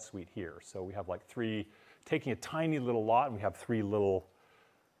the guest suite here. So we have like taking a tiny little lot, and we have 3 little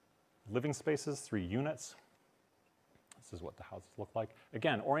living spaces, 3 units. This is what the houses look like.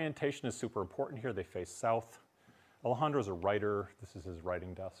 Again, orientation is super important here. They face south. Alejandro's a writer. This is his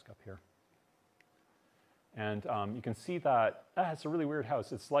writing desk up here. And you can see that it's a really weird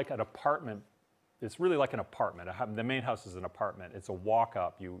house. It's like an apartment. It's really like an apartment. The main house is an apartment. It's a walk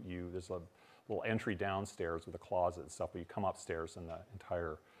up. There's a little entry downstairs with a closet and stuff, but you come upstairs and the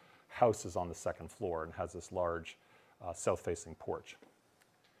entire house is on the 2nd floor and has this large south-facing porch.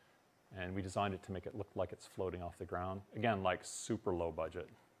 And we designed it to make it look like it's floating off the ground. Again, like super low budget.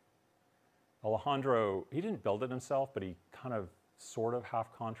 Alejandro, he didn't build it himself, but he kind of sort of half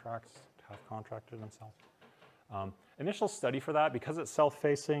contracted himself. Initial study for that, because it's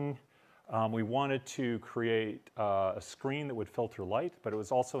south-facing, we wanted to create a screen that would filter light, but it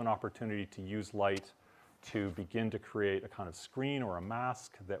was also an opportunity to use light to begin to create a kind of screen or a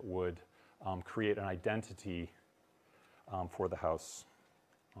mask that would create an identity for the house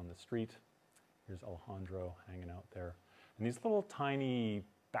on the street. Here's Alejandro hanging out there. And these little tiny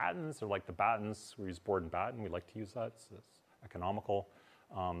battens are like the battens. We use board and batten. We like to use that. It's economical.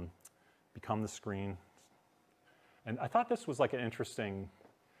 Become the screen. And I thought this was like an interesting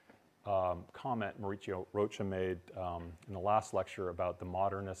comment Mauricio Rocha made in the last lecture about the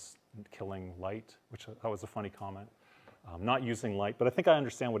modernists killing light, which that was a funny comment. Not using light, but I think I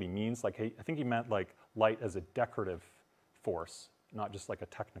understand what he means. Like, I think he meant like light as a decorative force, not just like a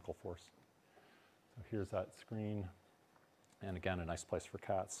technical force. So here's that screen. And again, a nice place for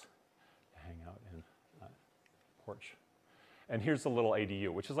cats to hang out in that porch. And here's the little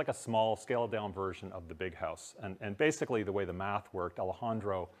ADU, which is like a small, scaled-down version of the big house. And basically, the way the math worked,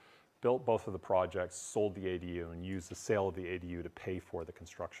 Alejandro built both of the projects, sold the ADU, and used the sale of the ADU to pay for the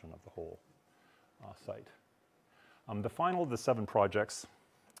construction of the whole site. The final of the 7 projects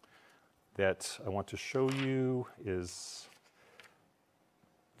that I want to show you is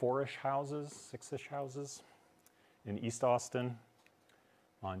 4-ish houses, 6-ish houses in East Austin.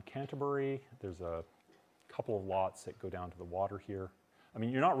 On Canterbury, there's a couple of lots that go down to the water here. I mean,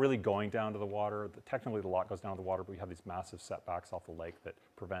 you're not really going down to the water. Technically, the lot goes down to the water, but we have these massive setbacks off the lake that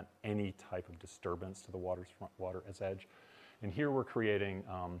prevent any type of disturbance to the water's edge. And here we're creating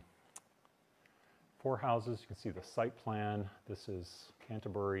 4 houses. You can see the site plan. This is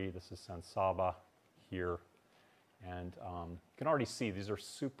Canterbury. This is San Saba here. And you can already see these are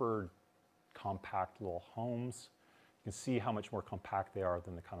super compact little homes. You can see how much more compact they are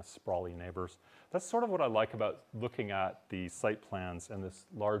than the kind of sprawly neighbors. That's sort of what I like about looking at the site plans and this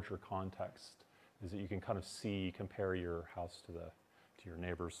larger context, is that you can kind of see, compare your house to your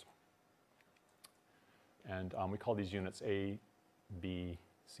neighbors. And we call these units A, B,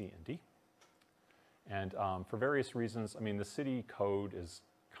 C, and D. And for various reasons, I mean, the city code is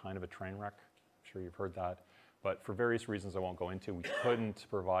kind of a train wreck. I'm sure you've heard that. But for various reasons I won't go into, we couldn't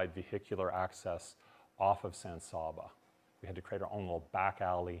provide vehicular access off of San Saba. We had to create our own little back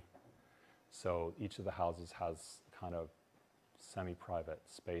alley. So each of the houses has kind of semi-private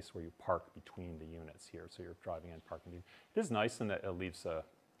space where you park between the units here. So you're driving in, parking. It is nice in that it leaves a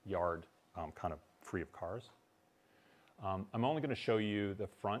yard kind of free of cars. I'm only going to show you the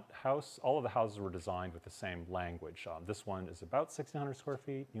front house. All of the houses were designed with the same language. This one is about 1,600 square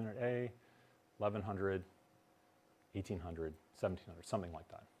feet, Unit A, 1,100, 1,800, 1,700, something like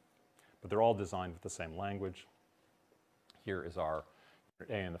that. But they're all designed with the same language. Here is our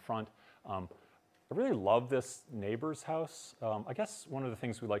Unit A in the front. I really love this neighbor's house. I guess one of the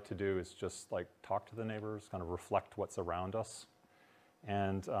things we like to do is just like talk to the neighbors, kind of reflect what's around us.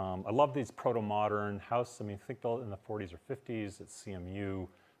 And I love these proto-modern house. I mean, think built in the 40s or 50s. It's CMU,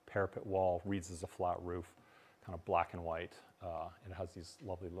 parapet wall, reads as a flat roof, kind of black and white. It has these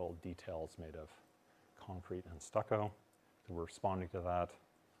lovely little details made of concrete and stucco. So we're responding to that,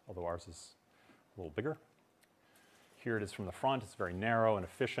 although ours is a little bigger. Here it is from the front. It's very narrow and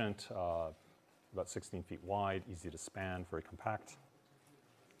efficient, about 16 feet wide, easy to span, very compact.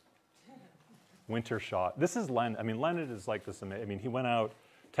 Winter shot. This is Len. I mean, Leonard is like this. I mean, he went out,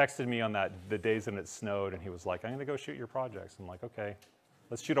 texted me on the days when it snowed, and he was like, I'm going to go shoot your projects. I'm like, okay,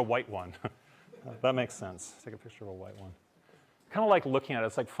 let's shoot a white one. That makes sense. Take a picture of a white one. Kind of like looking at it.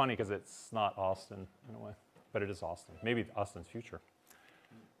 It's like funny because it's not Austin in a way, but it is Austin. Maybe Austin's future.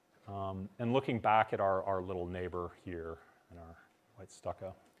 And looking back at our little neighbor here in our white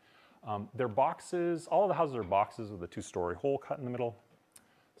stucco. They're boxes. All of the houses are boxes with a two-story hole cut in the middle.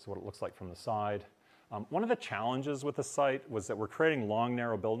 So what it looks like from the side. One of the challenges with the site was that we're creating long,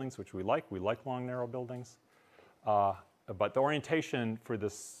 narrow buildings, which we like. We like long, narrow buildings. But the orientation for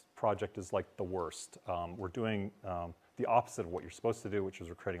this project is like the worst. We're doing the opposite of what you're supposed to do, which is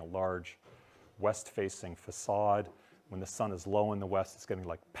we're creating a large west-facing facade. When the sun is low in the west, it's getting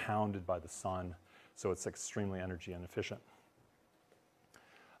like pounded by the sun. So it's extremely energy inefficient.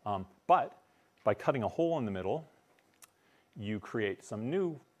 But by cutting a hole in the middle, you create some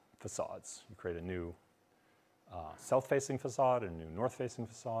new facades. You create a new south-facing facade and a new north-facing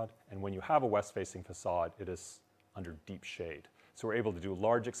facade. And when you have a west-facing facade, it is under deep shade. So we're able to do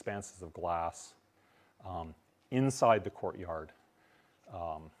large expanses of glass inside the courtyard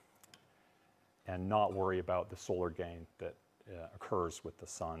and not worry about the solar gain that occurs with the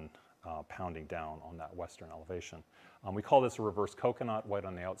sun pounding down on that western elevation. We call this a reverse coconut, white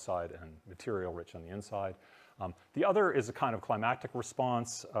on the outside and material rich on the inside. The other is a kind of climactic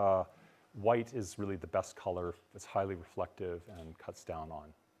response. White is really the best color. It's highly reflective and cuts down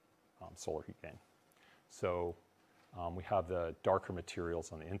on solar heat gain. So we have the darker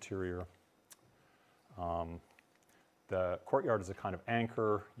materials on the interior. The courtyard is a kind of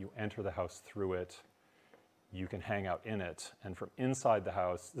anchor. You enter the house through it. You can hang out in it. And from inside the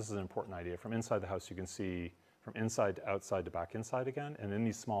house, this is an important idea, from inside the house you can see from inside to outside to back inside again. And in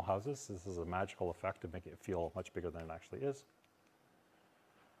these small houses, this is a magical effect of making it feel much bigger than it actually is.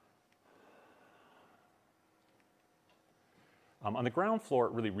 On the ground floor,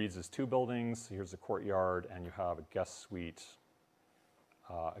 it really reads as two buildings. Here's a courtyard, and you have a guest suite.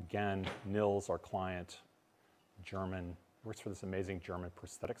 Again, Nils, our client, German, works for this amazing German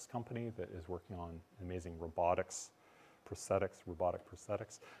prosthetics company that is working on amazing robotic prosthetics.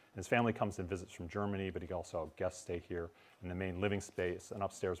 And his family comes and visits from Germany, but he also have guests stay here in the main living space. And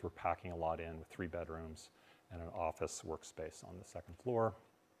upstairs, we're packing a lot in with 3 bedrooms and an office workspace on the second floor.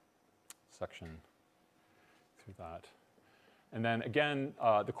 Section through that. And then again,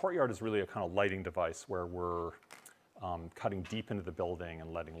 the courtyard is really a kind of lighting device where we're cutting deep into the building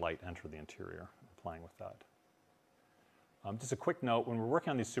and letting light enter the interior and playing with that. Just a quick note, when we're working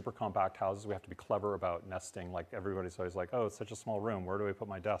on these super compact houses, we have to be clever about nesting. Like everybody's always like, oh, it's such a small room, where do I put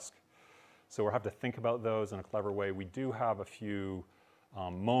my desk? So we have to think about those in a clever way. We do have a few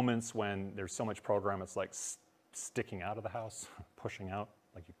moments when there's so much program, it's like sticking out of the house, pushing out,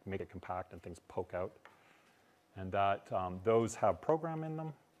 like you make it compact and things poke out. And that those have program in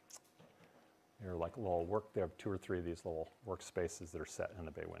them. They're like little work, they have 2 or 3 of these little workspaces that are set in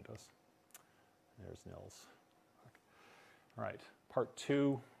the bay windows. There's Nils. All right, part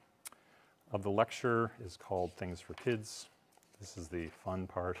 2 of the lecture is called Things for Kids. This is the fun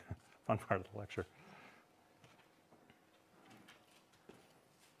part of the lecture.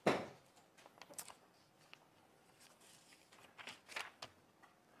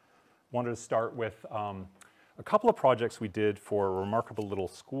 Wanted to start with a couple of projects we did for a remarkable little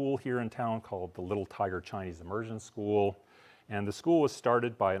school here in town called the Little Tiger Chinese Immersion School. And the school was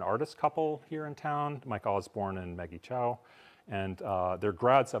started by an artist couple here in town, Mike Osborne and Maggie Chow. And they're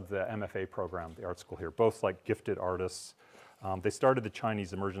grads of the MFA program, the art school here, both like gifted artists. They started the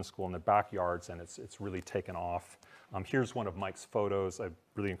Chinese immersion school in their backyards, and it's really taken off. Here's one of Mike's photos. I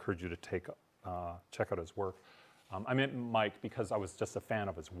really encourage you to check out his work. I meant Mike because I was just a fan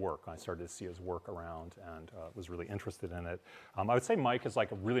of his work. I started to see his work around and was really interested in it. I would say Mike is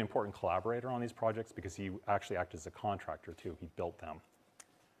like a really important collaborator on these projects because he actually acted as a contractor too. He built them.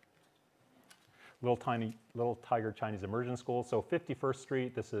 Little Tiger Chinese Immersion School. So 51st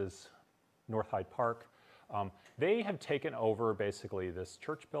Street, this is North Hyde Park. They have taken over basically this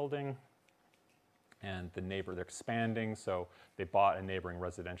church building and they're expanding, so they bought a neighboring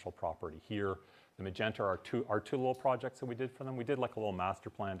residential property here. The magenta are two little projects that we did for them. We did like a little master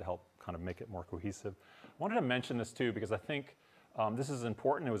plan to help kind of make it more cohesive. I wanted to mention this too because I think this is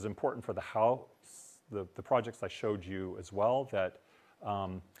important. It was important for the house, the projects I showed you as well, that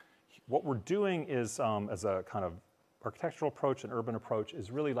what we're doing is, as a kind of architectural approach and urban approach,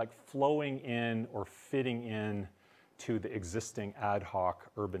 is really like flowing in or fitting in to the existing ad hoc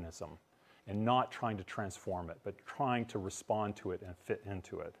urbanism and not trying to transform it, but trying to respond to it and fit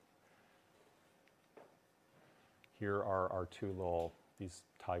into it. Here are our these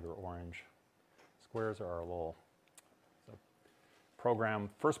tiger orange squares are our little program.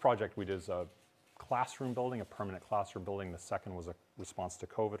 First project we did is a classroom building, a permanent classroom building. The second was a response to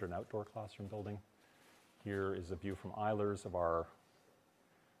COVID, an outdoor classroom building. Here is a view from Eilers of our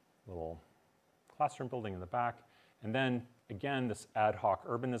little classroom building in the back. And then, again, this ad hoc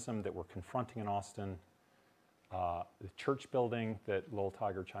urbanism that we're confronting in Austin. The church building that Little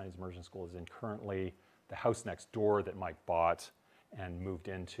Tiger Chinese Immersion School is in currently. The house next door that Mike bought and moved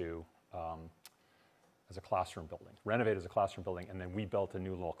into as a classroom building, renovated as a classroom building, and then we built a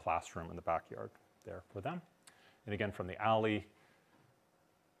new little classroom in the backyard there for them. And again, from the alley,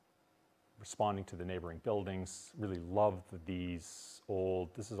 responding to the neighboring buildings. Really loved this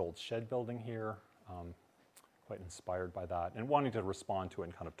is old shed building here, quite inspired by that, and wanting to respond to it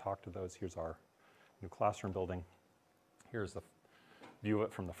and kind of talk to those. Here's our new classroom building. Here's the view of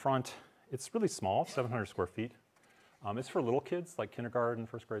it from the front. It's really small, 700 square feet. It's for little kids, like kindergarten,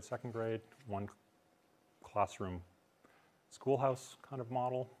 first grade, second grade, one classroom schoolhouse kind of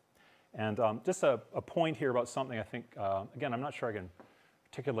model. And just a point here about something I think, again, I'm not sure I can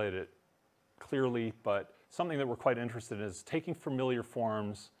articulate it clearly, but something that we're quite interested in is taking familiar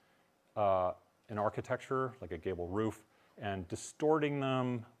forms in architecture, like a gable roof, and distorting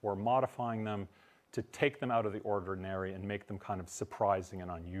them or modifying them to take them out of the ordinary and make them kind of surprising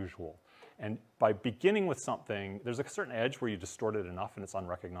and unusual. And by beginning with something, there's a certain edge where you distort it enough and it's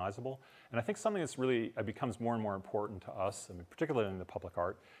unrecognizable. And I think something that's really becomes more and more important to us, I mean, particularly in the public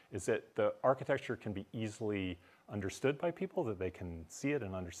art, is that the architecture can be easily understood by people, that they can see it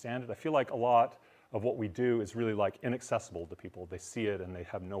and understand it. I feel like a lot of what we do is really like inaccessible to people. They see it and they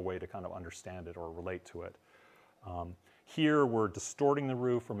have no way to kind of understand it or relate to it. Here we're distorting the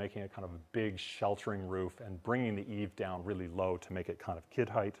roof, we're making it kind of a big sheltering roof and bringing the eave down really low to make it kind of kid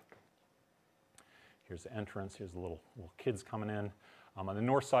height. Here's the entrance, here's the little kids coming in. On the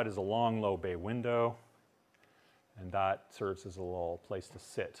north side is a long low bay window, and that serves as a little place to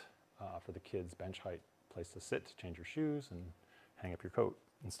sit for the kids, bench height place to sit, to change your shoes and hang up your coat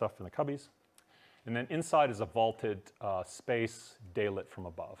and stuff in the cubbies. And then inside is a vaulted space, daylit from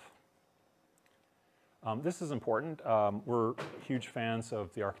above. This is important. We're huge fans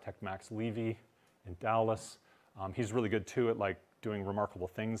of the architect Max Levy in Dallas. He's really good too at like doing remarkable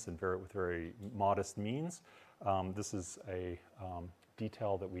things and with very modest means. This is a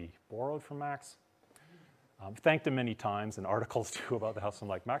detail that we borrowed from Max. Thanked him many times in articles too about the house. I'm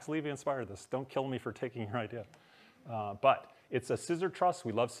like, Max Levy inspired this. Don't kill me for taking your idea. But it's a scissor truss.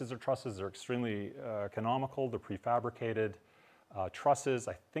 We love scissor trusses. They're extremely economical. They're prefabricated trusses.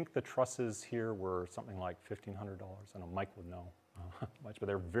 I think the trusses here were something like $1,500. I know Mike would know much, but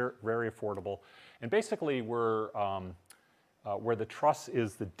they're very, very affordable. And basically, we're where the truss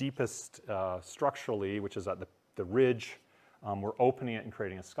is the deepest structurally, which is at the ridge, we're opening it and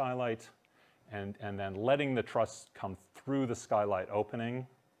creating a skylight, and then letting the truss come through the skylight opening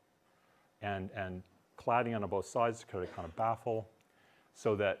and cladding on both sides to kind of baffle,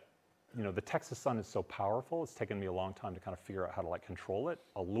 so that, you know, the Texas sun is so powerful, it's taken me a long time to kind of figure out how to like control it.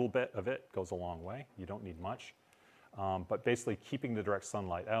 A little bit of it goes a long way. You don't need much. But basically keeping the direct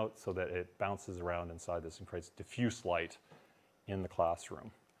sunlight out so that it bounces around inside this and creates diffuse light in the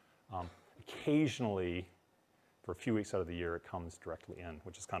classroom. Occasionally, for a few weeks out of the year, it comes directly in,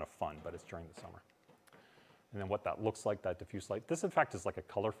 which is kind of fun, but it's during the summer. And then what that looks like, that diffuse light, this in fact is like a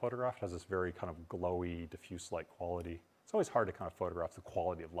color photograph. It has this very kind of glowy, diffuse light quality. It's always hard to kind of photograph the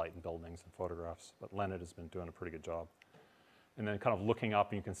quality of light in buildings and photographs, but Leonard has been doing a pretty good job. and then kind of looking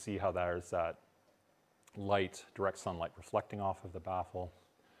up, and you can see how there's that light, direct sunlight reflecting off of the baffle.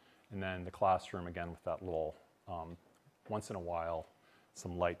 And then the classroom, again, with that little, once in a while,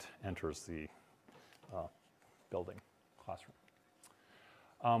 some light enters the building, classroom.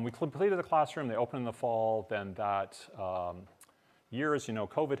 We completed the classroom. They opened in the fall. Then that year, as you know,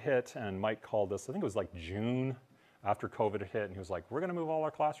 COVID hit, and Mike called us, I think it was like June after COVID hit, and he was like, we're going to move all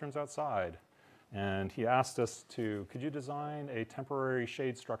our classrooms outside. And he asked us to, could you design a temporary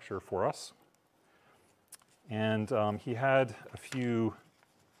shade structure for us? And he had a few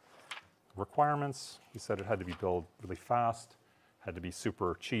requirements. He said it had to be built really fast, had to be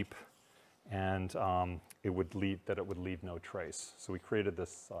super cheap, and it would leave no trace. So we created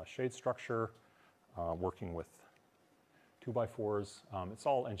this shade structure, working with 2x4s. It's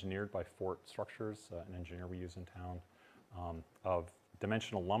all engineered by Fort Structures, an engineer we use in town, of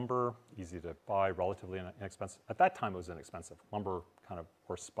dimensional lumber, easy to buy, relatively inexpensive. At that time, it was inexpensive. Lumber kind of, of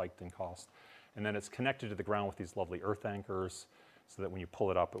course, spiked in cost. And then it's connected to the ground with these lovely earth anchors so that when you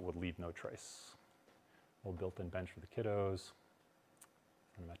pull it up, it would leave no trace. A little built-in bench for the kiddos,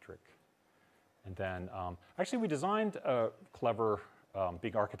 metric. And then, actually, we designed a clever,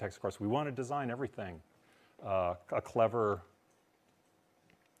 being architects, of course, we want to design everything. A clever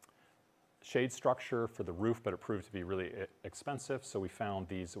shade structure for the roof, but it proved to be really expensive, so we found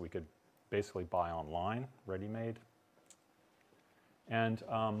these that we could basically buy online, ready-made. And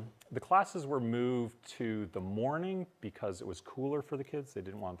the classes were moved to the morning because it was cooler for the kids. They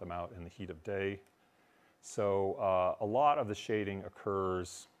didn't want them out in the heat of day. So a lot of the shading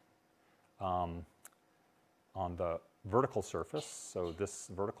occurs on the vertical surface. So this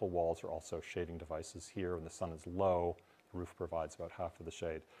vertical walls are also shading devices here. When the sun is low, the roof provides about half of the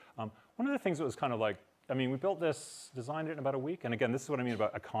shade. One of the things that was kind of like, I mean, we built this, designed it in about a week. And again, this is what I mean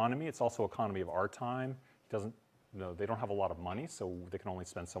about economy. It's also economy of our time. It doesn't, you know, they don't have a lot of money, so they can only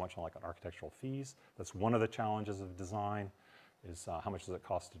spend so much on like on architectural fees. That's one of the challenges of design, is how much does it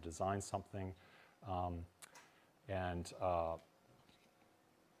cost to design something.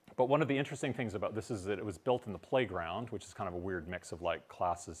 But one of the interesting things about this is that it was built in the playground, which is kind of a weird mix of like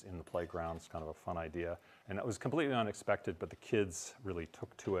classes in the playground. It's kind of a fun idea. And it was completely unexpected, but the kids really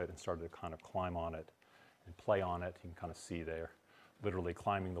took to it and started to kind of climb on it and play on it. You can kind of see they're literally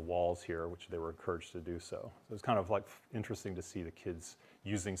climbing the walls here, which they were encouraged to do so. So it was kind of like interesting to see the kids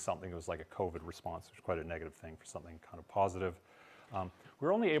using something that was like a COVID response, which is quite a negative thing, for something kind of positive. We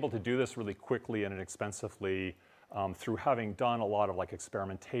were only able to do this really quickly and inexpensively through having done a lot of like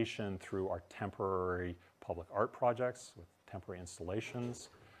experimentation through our temporary public art projects with temporary installations.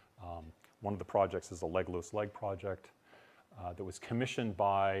 One of the projects is the Legge Lewis Legge project that was commissioned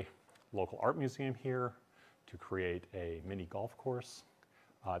by local art museum here to create a mini golf course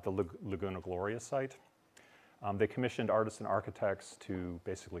at the Laguna Gloria site. They commissioned artists and architects to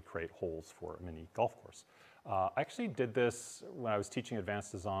basically create holes for a mini golf course. I actually did this when I was teaching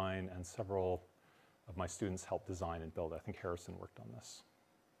advanced design, and several of my students helped design and build. I think Harrison worked on this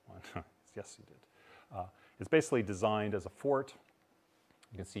one. Yes, he did. It's basically designed as a fort.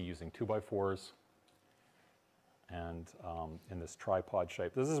 You can see using 2x4s and in this tripod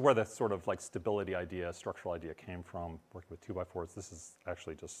shape. This is where the sort of like stability idea, structural idea came from, working with 2x4s. This is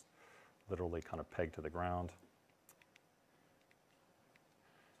actually just literally kind of pegged to the ground.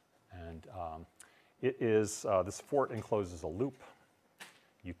 And it is, this fort encloses a loop.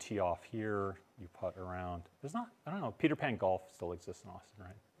 You tee off here, you putt around. There's not, I don't know, Peter Pan Golf still exists in Austin,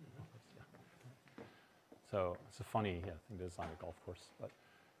 right? Yeah. So it's a funny thing to design a golf course, but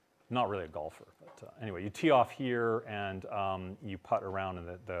not really a golfer. But anyway, you tee off here and you putt around, and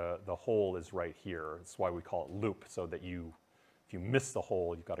the hole is right here. That's why we call it loop, so that you, if you miss the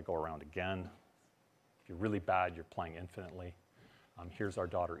hole, you've got to go around again. If you're really bad, you're playing infinitely. Here's our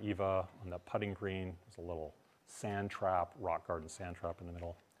daughter Eva on the putting green. There's a little sand trap, rock garden sand trap in the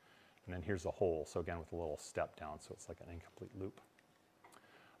middle. And then here's the hole, so again with a little step down, so it's like an incomplete loop.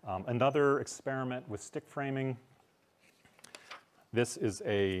 Another experiment with stick framing. This is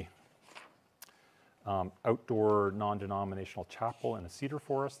a outdoor non-denominational chapel in a cedar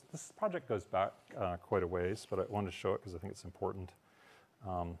forest. This project goes back quite a ways, but I wanted to show it because I think it's important.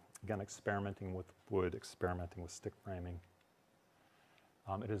 Again, experimenting with wood, experimenting with stick framing.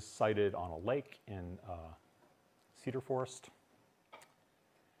 It is sited on a lake in cedar forest.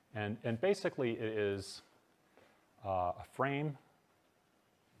 And basically it is a frame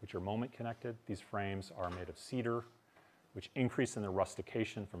which are moment connected. These frames are made of cedar, which increase in their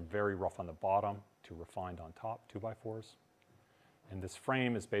rustication from very rough on the bottom to refined on top, 2x4s. And this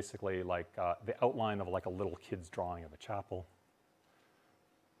frame is basically like the outline of like a little kid's drawing of a chapel.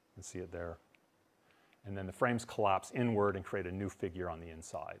 You can see it there. And then the frames collapse inward and create a new figure on the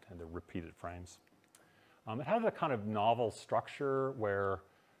inside, and they're repeated frames. It has a kind of novel structure where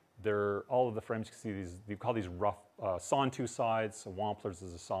all of the frames, you can see these, you call these rough, sawn two sides. So Wampler's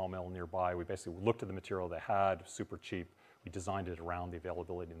is a sawmill nearby. We basically looked at the material they had, super cheap. We designed it around the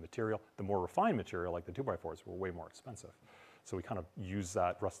availability of the material. The more refined material, like the 2x4s, were way more expensive. So we kind of use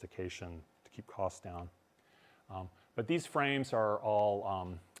that rustication to keep costs down. But these frames are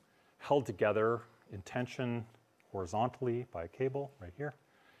all held together in tension horizontally by a cable right here.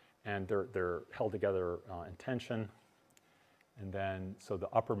 And they're held together in tension. And then, so the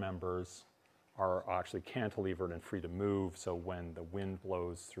upper members are actually cantilevered and free to move. So when the wind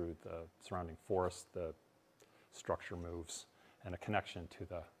blows through the surrounding forest, the structure moves and a connection to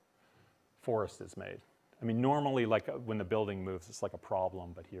the forest is made. I mean, normally, like when the building moves, it's like a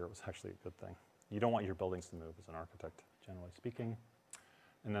problem, but here it was actually a good thing. You don't want your buildings to move as an architect, generally speaking.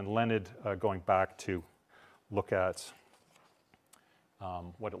 And then Leonid, going back to look at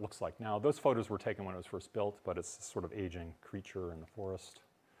what it looks like now. Those photos were taken when it was first built, but it's a sort of aging creature in the forest.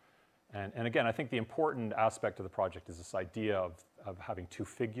 And again, I think the important aspect of the project is this idea of having two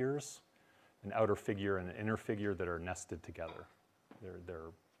figures, an outer figure and an inner figure that are nested together.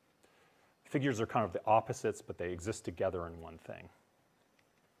 Figures are kind of the opposites, but they exist together in one thing.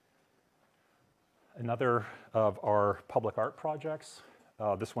 Another of our public art projects,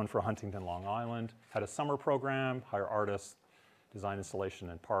 this one for Huntington, Long Island, had a summer program, hire artists, design installation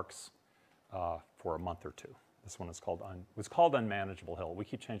in parks for a month or two. This one was called Unmanageable Hill. We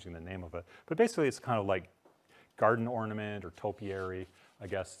keep changing the name of it. But basically, it's kind of like garden ornament or topiary. I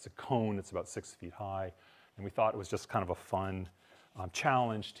guess it's a cone. It's about 6 feet high. And we thought it was just kind of a fun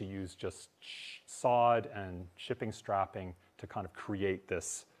challenge to use just sod and shipping strapping to kind of create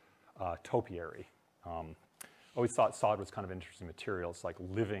this topiary. Always thought sod was kind of interesting material. It's like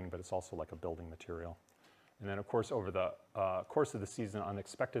living, but it's also like a building material. And then, of course, over the course of the season, an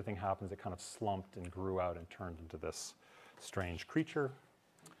unexpected thing happens. It kind of slumped and grew out and turned into this strange creature.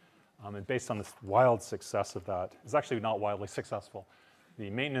 And based on this wild success of that, it's actually not wildly successful. The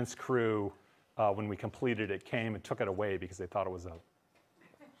maintenance crew, when we completed it, came and took it away because they thought it was a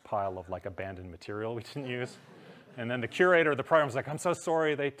pile of like abandoned material we didn't use. And then the curator of the program was like, I'm so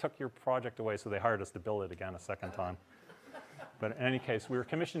sorry, they took your project away, so they hired us to build it again a second time. But in any case, we were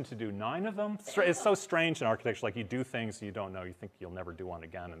commissioned to do 9 of them. It's so strange in architecture, like you do things you don't know, you think you'll never do one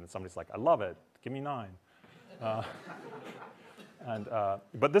again, and then somebody's like, I love it, give me 9.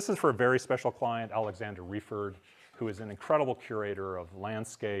 But this is for a very special client, Alexander Rieford, who is an incredible curator of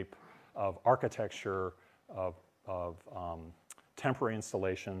landscape, of architecture, of temporary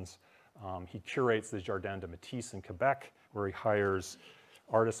installations. He curates the Jardin de Matisse in Quebec, where he hires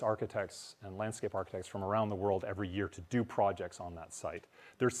artists, architects, and landscape architects from around the world every year to do projects on that site.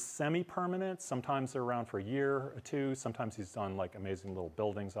 They're semi-permanent. Sometimes they're around for a year or two. Sometimes he's done like amazing little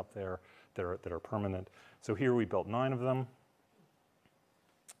buildings up there that are permanent. So here we built 9 of them,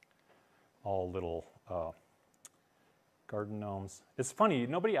 all little garden gnomes. It's funny,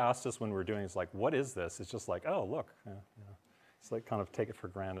 nobody asked us when we were doing this, like, what is this? It's just like, oh, look. Yeah. It's like kind of take it for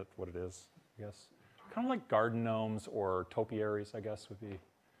granted what it is, I guess. Kind of like garden gnomes or topiaries, I guess, would be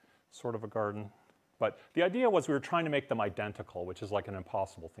sort of a garden. But the idea was we were trying to make them identical, which is like an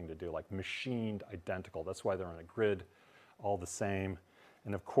impossible thing to do, like machined identical. That's why they're on a grid, all the same.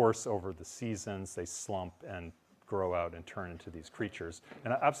 And of course, over the seasons, they slump and grow out and turn into these creatures.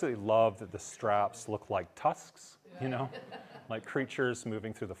 And I absolutely love that the straps look like tusks, you know, like creatures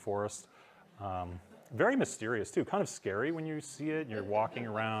moving through the forest. Very mysterious, too, kind of scary when you see it and you're walking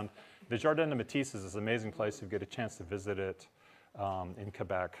around. The Jardin de Matisse is this amazing place. If you get a chance to visit it in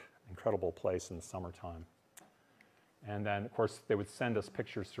Quebec, incredible place in the summertime. And then, of course, they would send us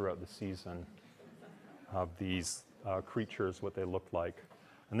pictures throughout the season of these creatures, what they looked like.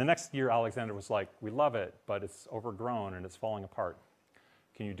 And the next year, Alexander was like, we love it, but it's overgrown and it's falling apart.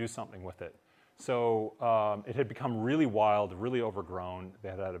 Can you do something with it? So it had become really wild, really overgrown. They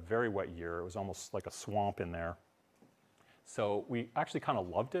had had a very wet year. It was almost like a swamp in there. So we actually kind of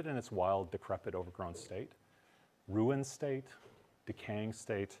loved it in its wild, decrepit, overgrown state, ruined state, decaying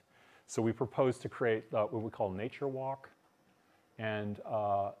state. So we proposed to create what we call Nature Walk. And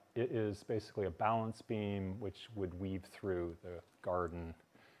it is basically a balance beam which would weave through the garden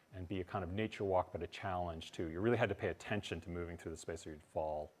and be a kind of nature walk, but a challenge too. You really had to pay attention to moving through the space or you'd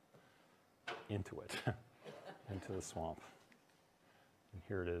fall into it, into the swamp. And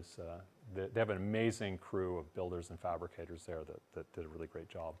here it is. They have an amazing crew of builders and fabricators there that did a really great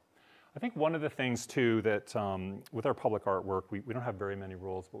job. I think one of the things too that with our public artwork, we don't have very many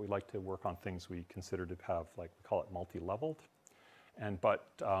rules, but we like to work on things we consider to have, like we call it multi-leveled. But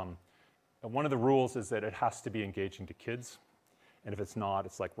one of the rules is that it has to be engaging to kids. And if it's not,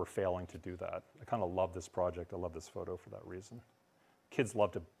 it's like we're failing to do that. I kind of love this project. I love this photo for that reason. Kids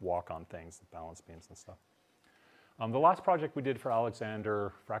love to walk on things, the balance beams and stuff. The last project we did for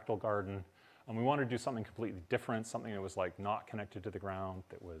Alexander, Fractal Garden, we wanted to do something completely different, something that was like not connected to the ground,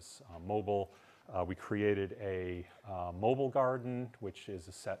 that was mobile. We created a mobile garden, which is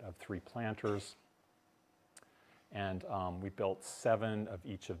a set of 3 planters. And we built 7 of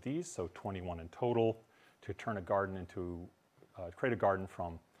each of these, so 21 in total, to turn a garden into, create a garden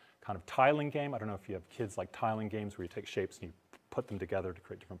from kind of tiling game. I don't know if you have kids like tiling games where you take shapes and you put them together to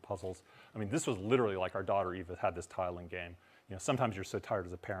create different puzzles. I mean, this was literally like our daughter Eva had this tiling game. You know, sometimes you're so tired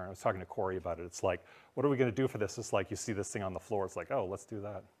as a parent. I was talking to Corey about it. It's like, what are we going to do for this? It's like you see this thing on the floor. It's like, oh, let's do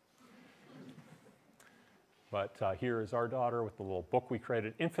that. But here is our daughter with the little book we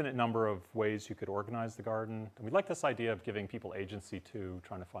created. Infinite number of ways you could organize the garden. And we like this idea of giving people agency too,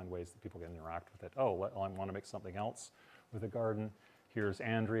 trying to find ways that people can interact with it. Oh, I want to make something else with a garden. Here's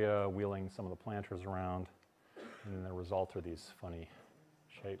Andrea wheeling some of the planters around. And then the result are these funny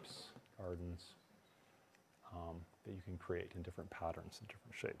shapes, gardens, that you can create in different patterns and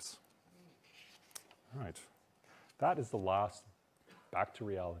different shapes. All right. That is the last, back to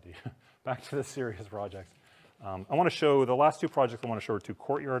reality, back to the serious projects. I want to show, the last 2 projects I want to show are 2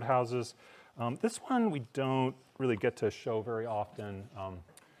 courtyard houses. This one we don't really get to show very often.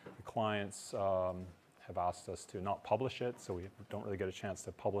 The clients have asked us to not publish it, so we don't really get a chance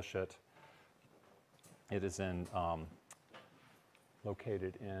to publish it. It is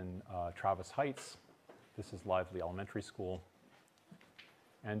located in Travis Heights. This is Lively Elementary School.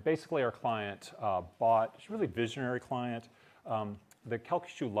 And basically our client bought, she's a really visionary client. The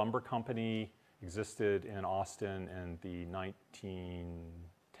Calcasieu Lumber Company existed in Austin in the 1910s,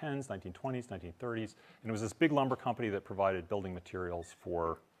 1920s, 1930s. And it was this big lumber company that provided building materials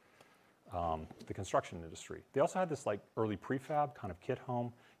for the construction industry. They also had this like early prefab kind of kit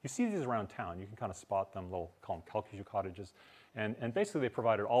home. You see these around town. You can kind of spot them, call them Calcasieu cottages. And basically they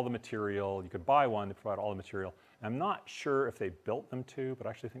provided all the material. You could buy one, they provide all the material. And I'm not sure if they built them too, but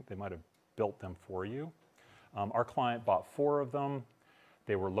I actually think they might have built them for you. Our client bought 4 of them.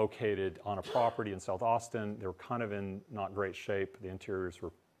 They were located on a property in South Austin. They were kind of in not great shape. The interiors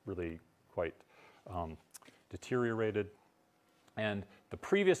were really quite deteriorated. And the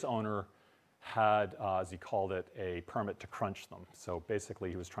previous owner had, as he called it, a permit to crunch them. So basically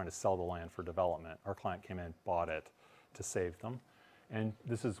he was trying to sell the land for development. Our client came in, bought it to save them. And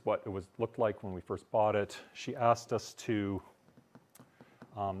this is what it looked like when we first bought it. She asked us to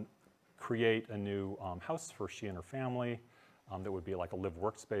create a new house for she and her family that would be like a live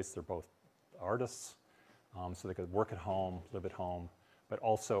workspace. They're both artists, so they could work at home, live at home, but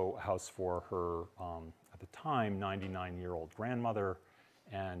also a house for her, at the time, 99-year-old grandmother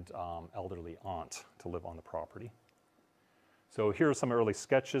and elderly aunt to live on the property. So here are some early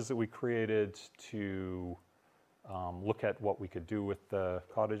sketches that we created to look at what we could do with the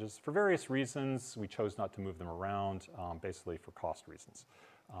cottages. For various reasons, we chose not to move them around, basically for cost reasons.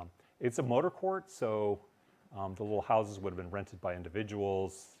 It's a motor court, so the little houses would have been rented by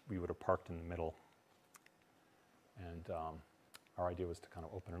individuals. We would have parked in the middle. And our idea was to kind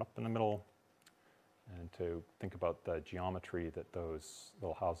of open it up in the middle and to think about the geometry that those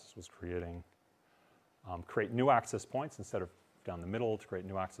little houses was creating. Create new access points instead of down the middle, to create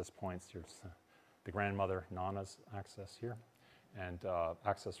new access points. Here's the grandmother, Nana's access here, and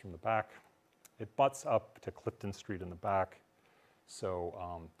access from the back. It butts up to Clifton Street in the back,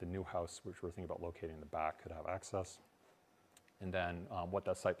 so the new house, which we're thinking about locating in the back, could have access. And then what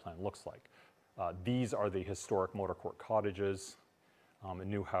that site plan looks like. These are the historic motor court cottages, a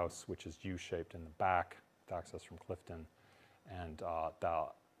new house which is U-shaped in the back with access from Clifton, and the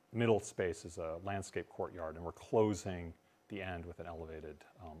middle space is a landscape courtyard, and we're closing the end with an elevated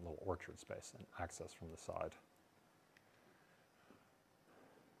little orchard space and access from the side.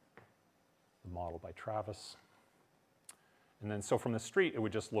 The model by Travis. And then so from the street, it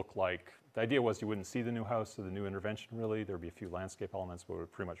would just look like, the idea was you wouldn't see the new house or the new intervention really. There would be a few landscape elements, but it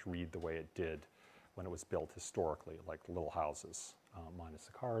would pretty much read the way it did when it was built historically, like little houses, minus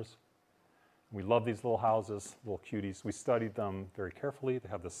the cars. We love these little houses, little cuties. We studied them very carefully. They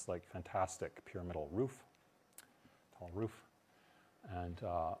have this like fantastic pyramidal roof, tall roof. And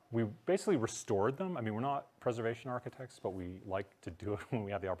we basically restored them. I mean, we're not preservation architects, but we like to do it when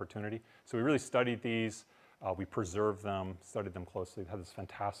we have the opportunity. So we really studied these. We preserved them, studied them closely. They had this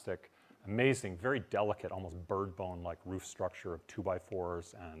fantastic, amazing, very delicate, almost bird bone-like roof structure of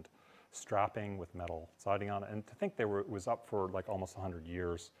 2x4s and strapping with metal siding on it. And to think it was up for like almost 100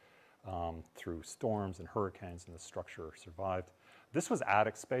 years through storms and hurricanes, and the structure survived. This was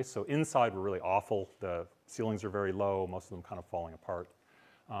attic space, so inside were really awful. The ceilings are very low, most of them kind of falling apart.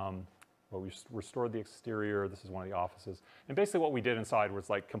 But we restored the exterior. This is one of the offices. And basically what we did inside was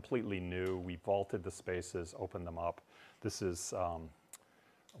like completely new. We vaulted the spaces, opened them up. This is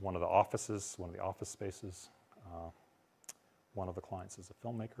one of the offices, one of the office spaces. One of the clients is a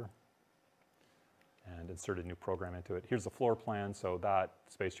filmmaker, and inserted a new program into it. Here's the floor plan. So that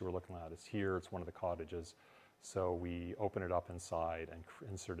space you were looking at is here. It's one of the cottages. So we opened it up inside and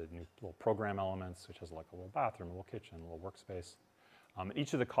inserted new little program elements, which has like a little bathroom, a little kitchen, a little workspace.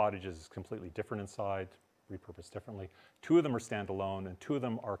 Each of the cottages is completely different inside, repurposed differently. 2 of them are standalone, and 2 of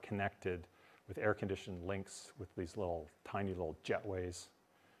them are connected with air-conditioned links with these little tiny little jetways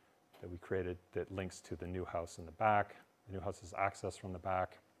that we created that links to the new house in the back. The new house is accessed from the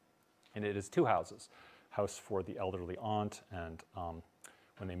back, and it is 2 houses. House for the elderly aunt, and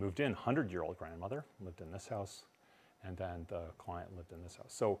when they moved in, 100-year-old grandmother lived in this house, and then the client lived in this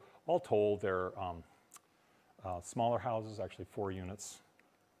house. So all told, they're smaller houses, actually 4 units.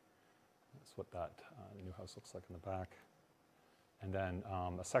 That's what that new house looks like in the back. And then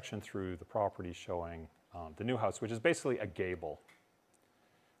a section through the property showing the new house, which is basically a gable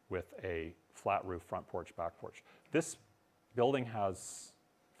with a flat roof, front porch, back porch. This building has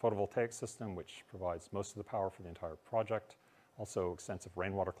photovoltaic system, which provides most of the power for the entire project. Also, extensive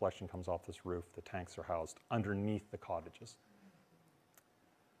rainwater collection comes off this roof. The tanks are housed underneath the cottages.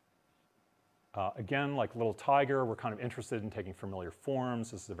 Again, like Little Tiger, we're kind of interested in taking familiar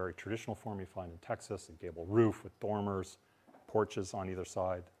forms. This is a very traditional form you find in Texas, a gable roof with dormers, porches on either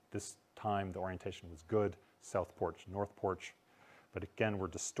side. This time, the orientation was good, south porch, north porch. But again, we're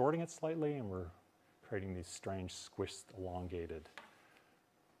distorting it slightly, and we're creating these strange, squished, elongated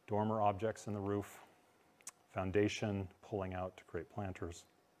dormer objects in the roof. Foundation pulling out to create planters.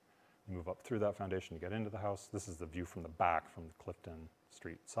 You move up through that foundation to get into the house. This is the view from the back, from the Clifton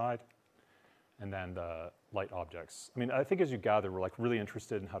Street side. And then the light objects. I mean, I think as you gather, we're like really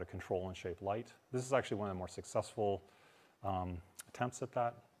interested in how to control and shape light. This is actually one of the more successful attempts at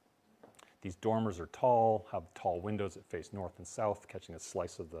that. These dormers are tall, have tall windows that face north and south, catching a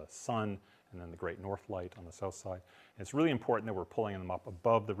slice of the sun, and then the great north light on the south side. And it's really important that we're pulling them up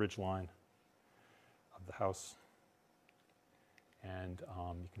above the ridge line of the house. And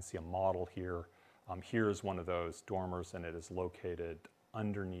you can see a model here. Here is one of those dormers, and it is located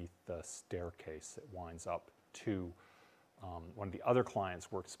underneath the staircase that winds up to one of the other clients'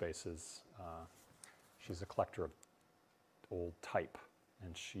 workspaces. She's a collector of old type,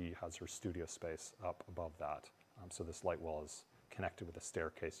 and she has her studio space up above that. So this light well is connected with a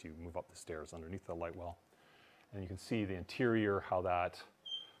staircase. You move up the stairs underneath the light well. And you can see the interior, how that,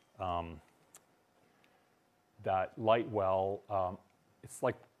 that light well, it's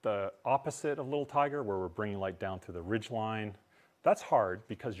like the opposite of Little Tiger, where we're bringing light down to the ridge line. That's hard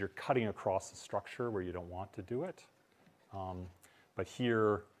because you're cutting across the structure where you don't want to do it. But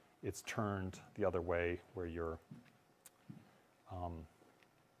here, it's turned the other way, where you're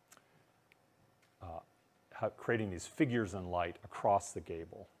creating these figures in light across the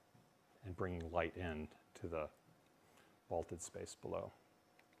gable and bringing light in to the vaulted space below.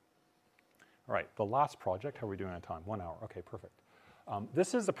 All right, the last project, how are we doing on time? 1 hour, okay, perfect.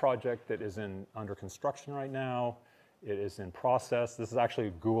 This is a project that is under construction right now. It is in process. This is actually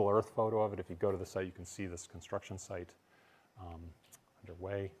a Google Earth photo of it. If you go to the site, you can see this construction site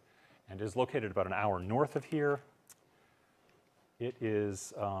underway. And it is located about an hour north of here. It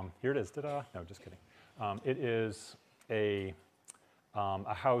is, here it is, ta-da, no, just kidding. It is a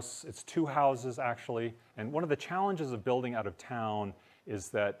house, it's 2 houses actually, and one of the challenges of building out of town is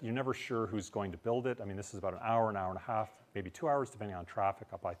that you're never sure who's going to build it. I mean, this is about an hour and a half, maybe 2 hours depending on traffic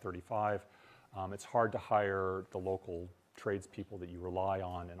up I-35. It's hard to hire the local tradespeople that you rely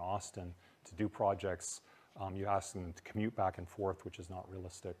on in Austin to do projects. You ask them to commute back and forth, which is not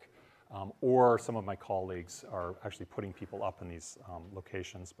realistic. Or some of my colleagues are actually putting people up in these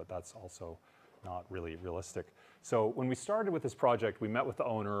locations, but that's also not really realistic. So when we started with this project, we met with the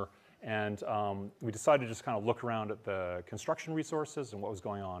owner, and we decided to just kind of look around at the construction resources and what was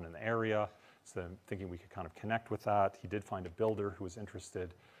going on in the area. So thinking we could kind of connect with that. He did find a builder who was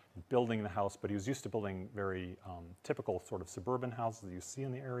interested in building the house, but he was used to building very typical sort of suburban houses that you see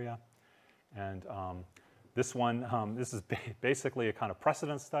in the area. And this one, this is basically a kind of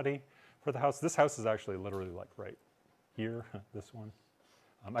precedent study for the house. This house is actually literally like right here, this one.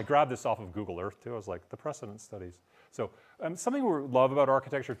 I grabbed this off of Google Earth too. I was like, the precedent studies. So something we love about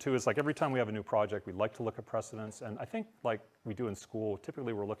architecture too is like every time we have a new project, we like to look at precedents. And I think like we do in school,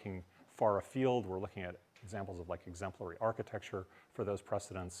 typically we're looking far afield. We're looking at examples of like exemplary architecture for those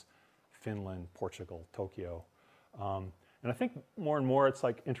precedents, Finland, Portugal, Tokyo. And I think more and more it's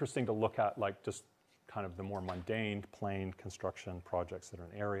like interesting to look at like just kind of the more mundane, plain construction projects that are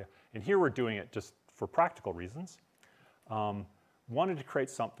in the area. And here we're doing it just for practical reasons. Wanted to create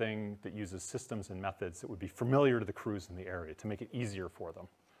something that uses systems and methods that would be familiar to the crews in the area to make it easier for them.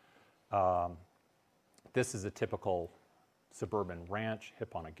 This is a typical suburban ranch,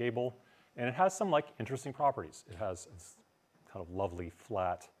 hip on a gable, and it has some like interesting properties. It has this kind of lovely,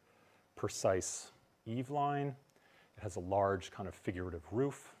 flat, precise eave line. It has a large kind of figurative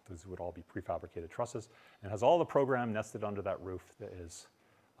roof. Those would all be prefabricated trusses. And it has all the program nested under that roof that is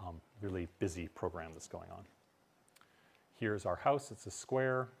really busy program that's going on. Here's our house. It's a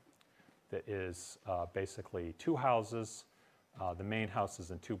square that is basically two houses. The main house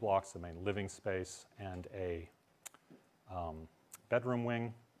is in 2 blocks, the main living space, and a bedroom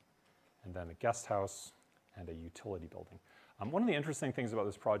wing, and then a guest house and a utility building. One of the interesting things about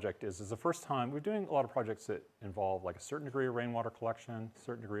this project is the first time, we're doing a lot of projects that involve like a certain degree of rainwater collection, a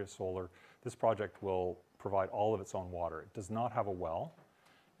certain degree of solar. This project will provide all of its own water. It does not have a well,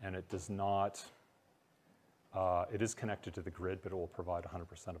 and it does not, it is connected to the grid, but it will provide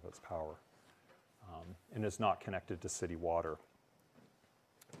 100% of its power. And is not connected to city water.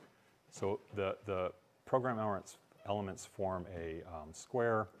 So the program elements form a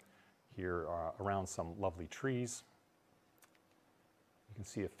square here around some lovely trees. You can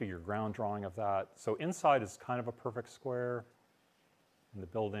see a figure ground drawing of that. So inside is kind of a perfect square in the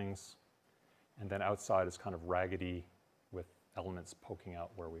buildings, and then outside is kind of raggedy with elements poking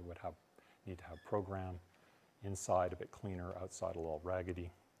out where we would need to have program. Inside a bit cleaner, outside a little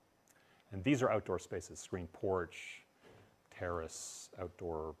raggedy. And these are outdoor spaces, screened porch, terrace,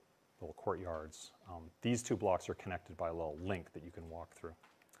 outdoor little courtyards. These 2 blocks are connected by a little link that you can walk through.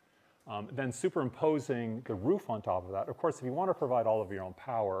 Then superimposing the roof on top of that. Of course, if you want to provide all of your own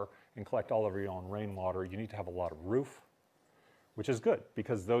power and collect all of your own rainwater, you need to have a lot of roof, which is good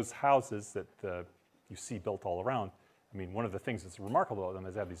because those houses that you see built all around, I mean, one of the things that's remarkable about them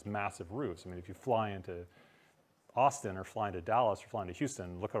is they have these massive roofs. I mean, if you fly into Austin or flying to Dallas or flying to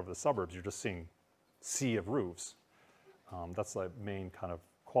Houston, look over the suburbs, you're just seeing sea of roofs. That's the main kind of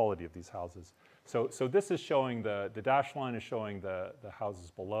quality of these houses. So this is showing the dashed line is showing the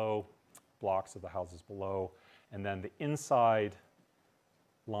houses below, blocks of the houses below, and then the inside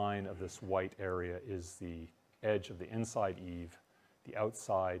line of this white area is the edge of the inside eave. The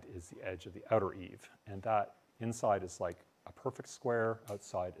outside is the edge of the outer eave. And that inside is like a perfect square,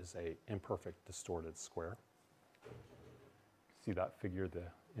 outside is a imperfect, distorted square. See that figure, the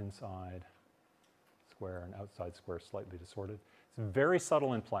inside square and outside square slightly distorted. It's very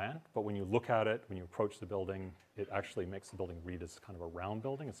subtle in plan, but when you look at it, when you approach the building, it actually makes the building read as kind of a round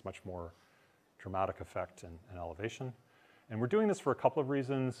building. It's much more dramatic effect and elevation. And we're doing this for a couple of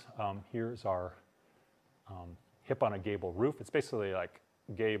reasons. Here's our hip on a gable roof. It's basically like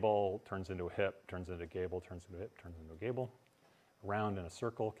gable turns into a hip, turns into a gable, turns into a hip, turns into a gable. Round in a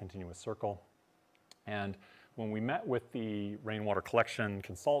circle, continuous circle. And when we met with the rainwater collection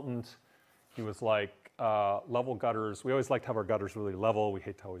consultant, he was like, level gutters, we always like to have our gutters really level. We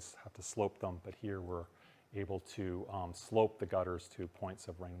hate to always have to slope them, but here we're able to slope the gutters to points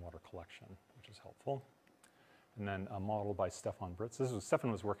of rainwater collection, which is helpful. And then a model by Stefan Britz.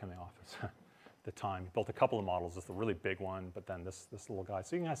 Stefan was working in the office at the time. He built a couple of models. This is a really big one, but then this little guy.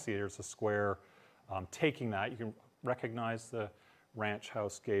 So you can kind of see there's a square. Taking that, you can recognize the ranch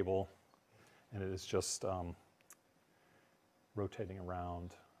house gable, and it is just rotating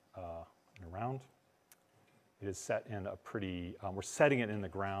around and around. It is set in a pretty, we're setting it in the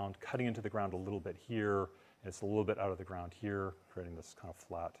ground, cutting into the ground a little bit here, and it's a little bit out of the ground here, creating this kind of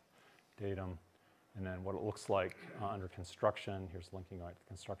flat datum. And then what it looks like under construction, here's linking right to the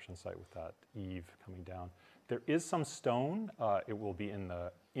construction site with that eave coming down. There is some stone. It will be in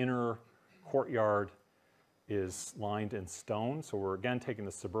the inner courtyard is lined in stone. So we're again taking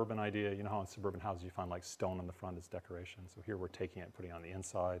the suburban idea. You know how in suburban houses you find like stone on the front as decoration. So here we're taking it, putting it on the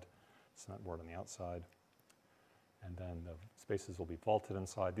inside, cement board on the outside. And then the spaces will be vaulted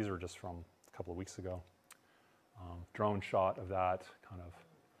inside. These are just from a couple of weeks ago. Drone shot of that, kind of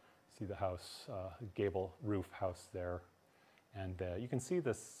see the house, gable roof house there. And you can see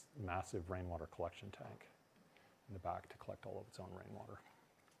this massive rainwater collection tank in the back to collect all of its own rainwater.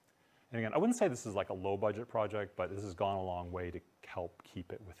 And again, I wouldn't say this is like a low budget project, but this has gone a long way to help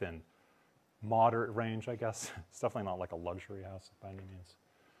keep it within moderate range, I guess. It's definitely not like a luxury house by any means.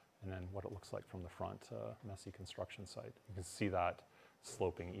 And then what it looks like from the front, messy construction site. You can see that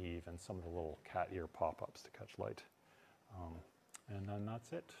sloping eave and some of the little cat ear pop-ups to catch light. And then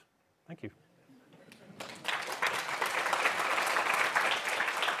that's it. Thank you.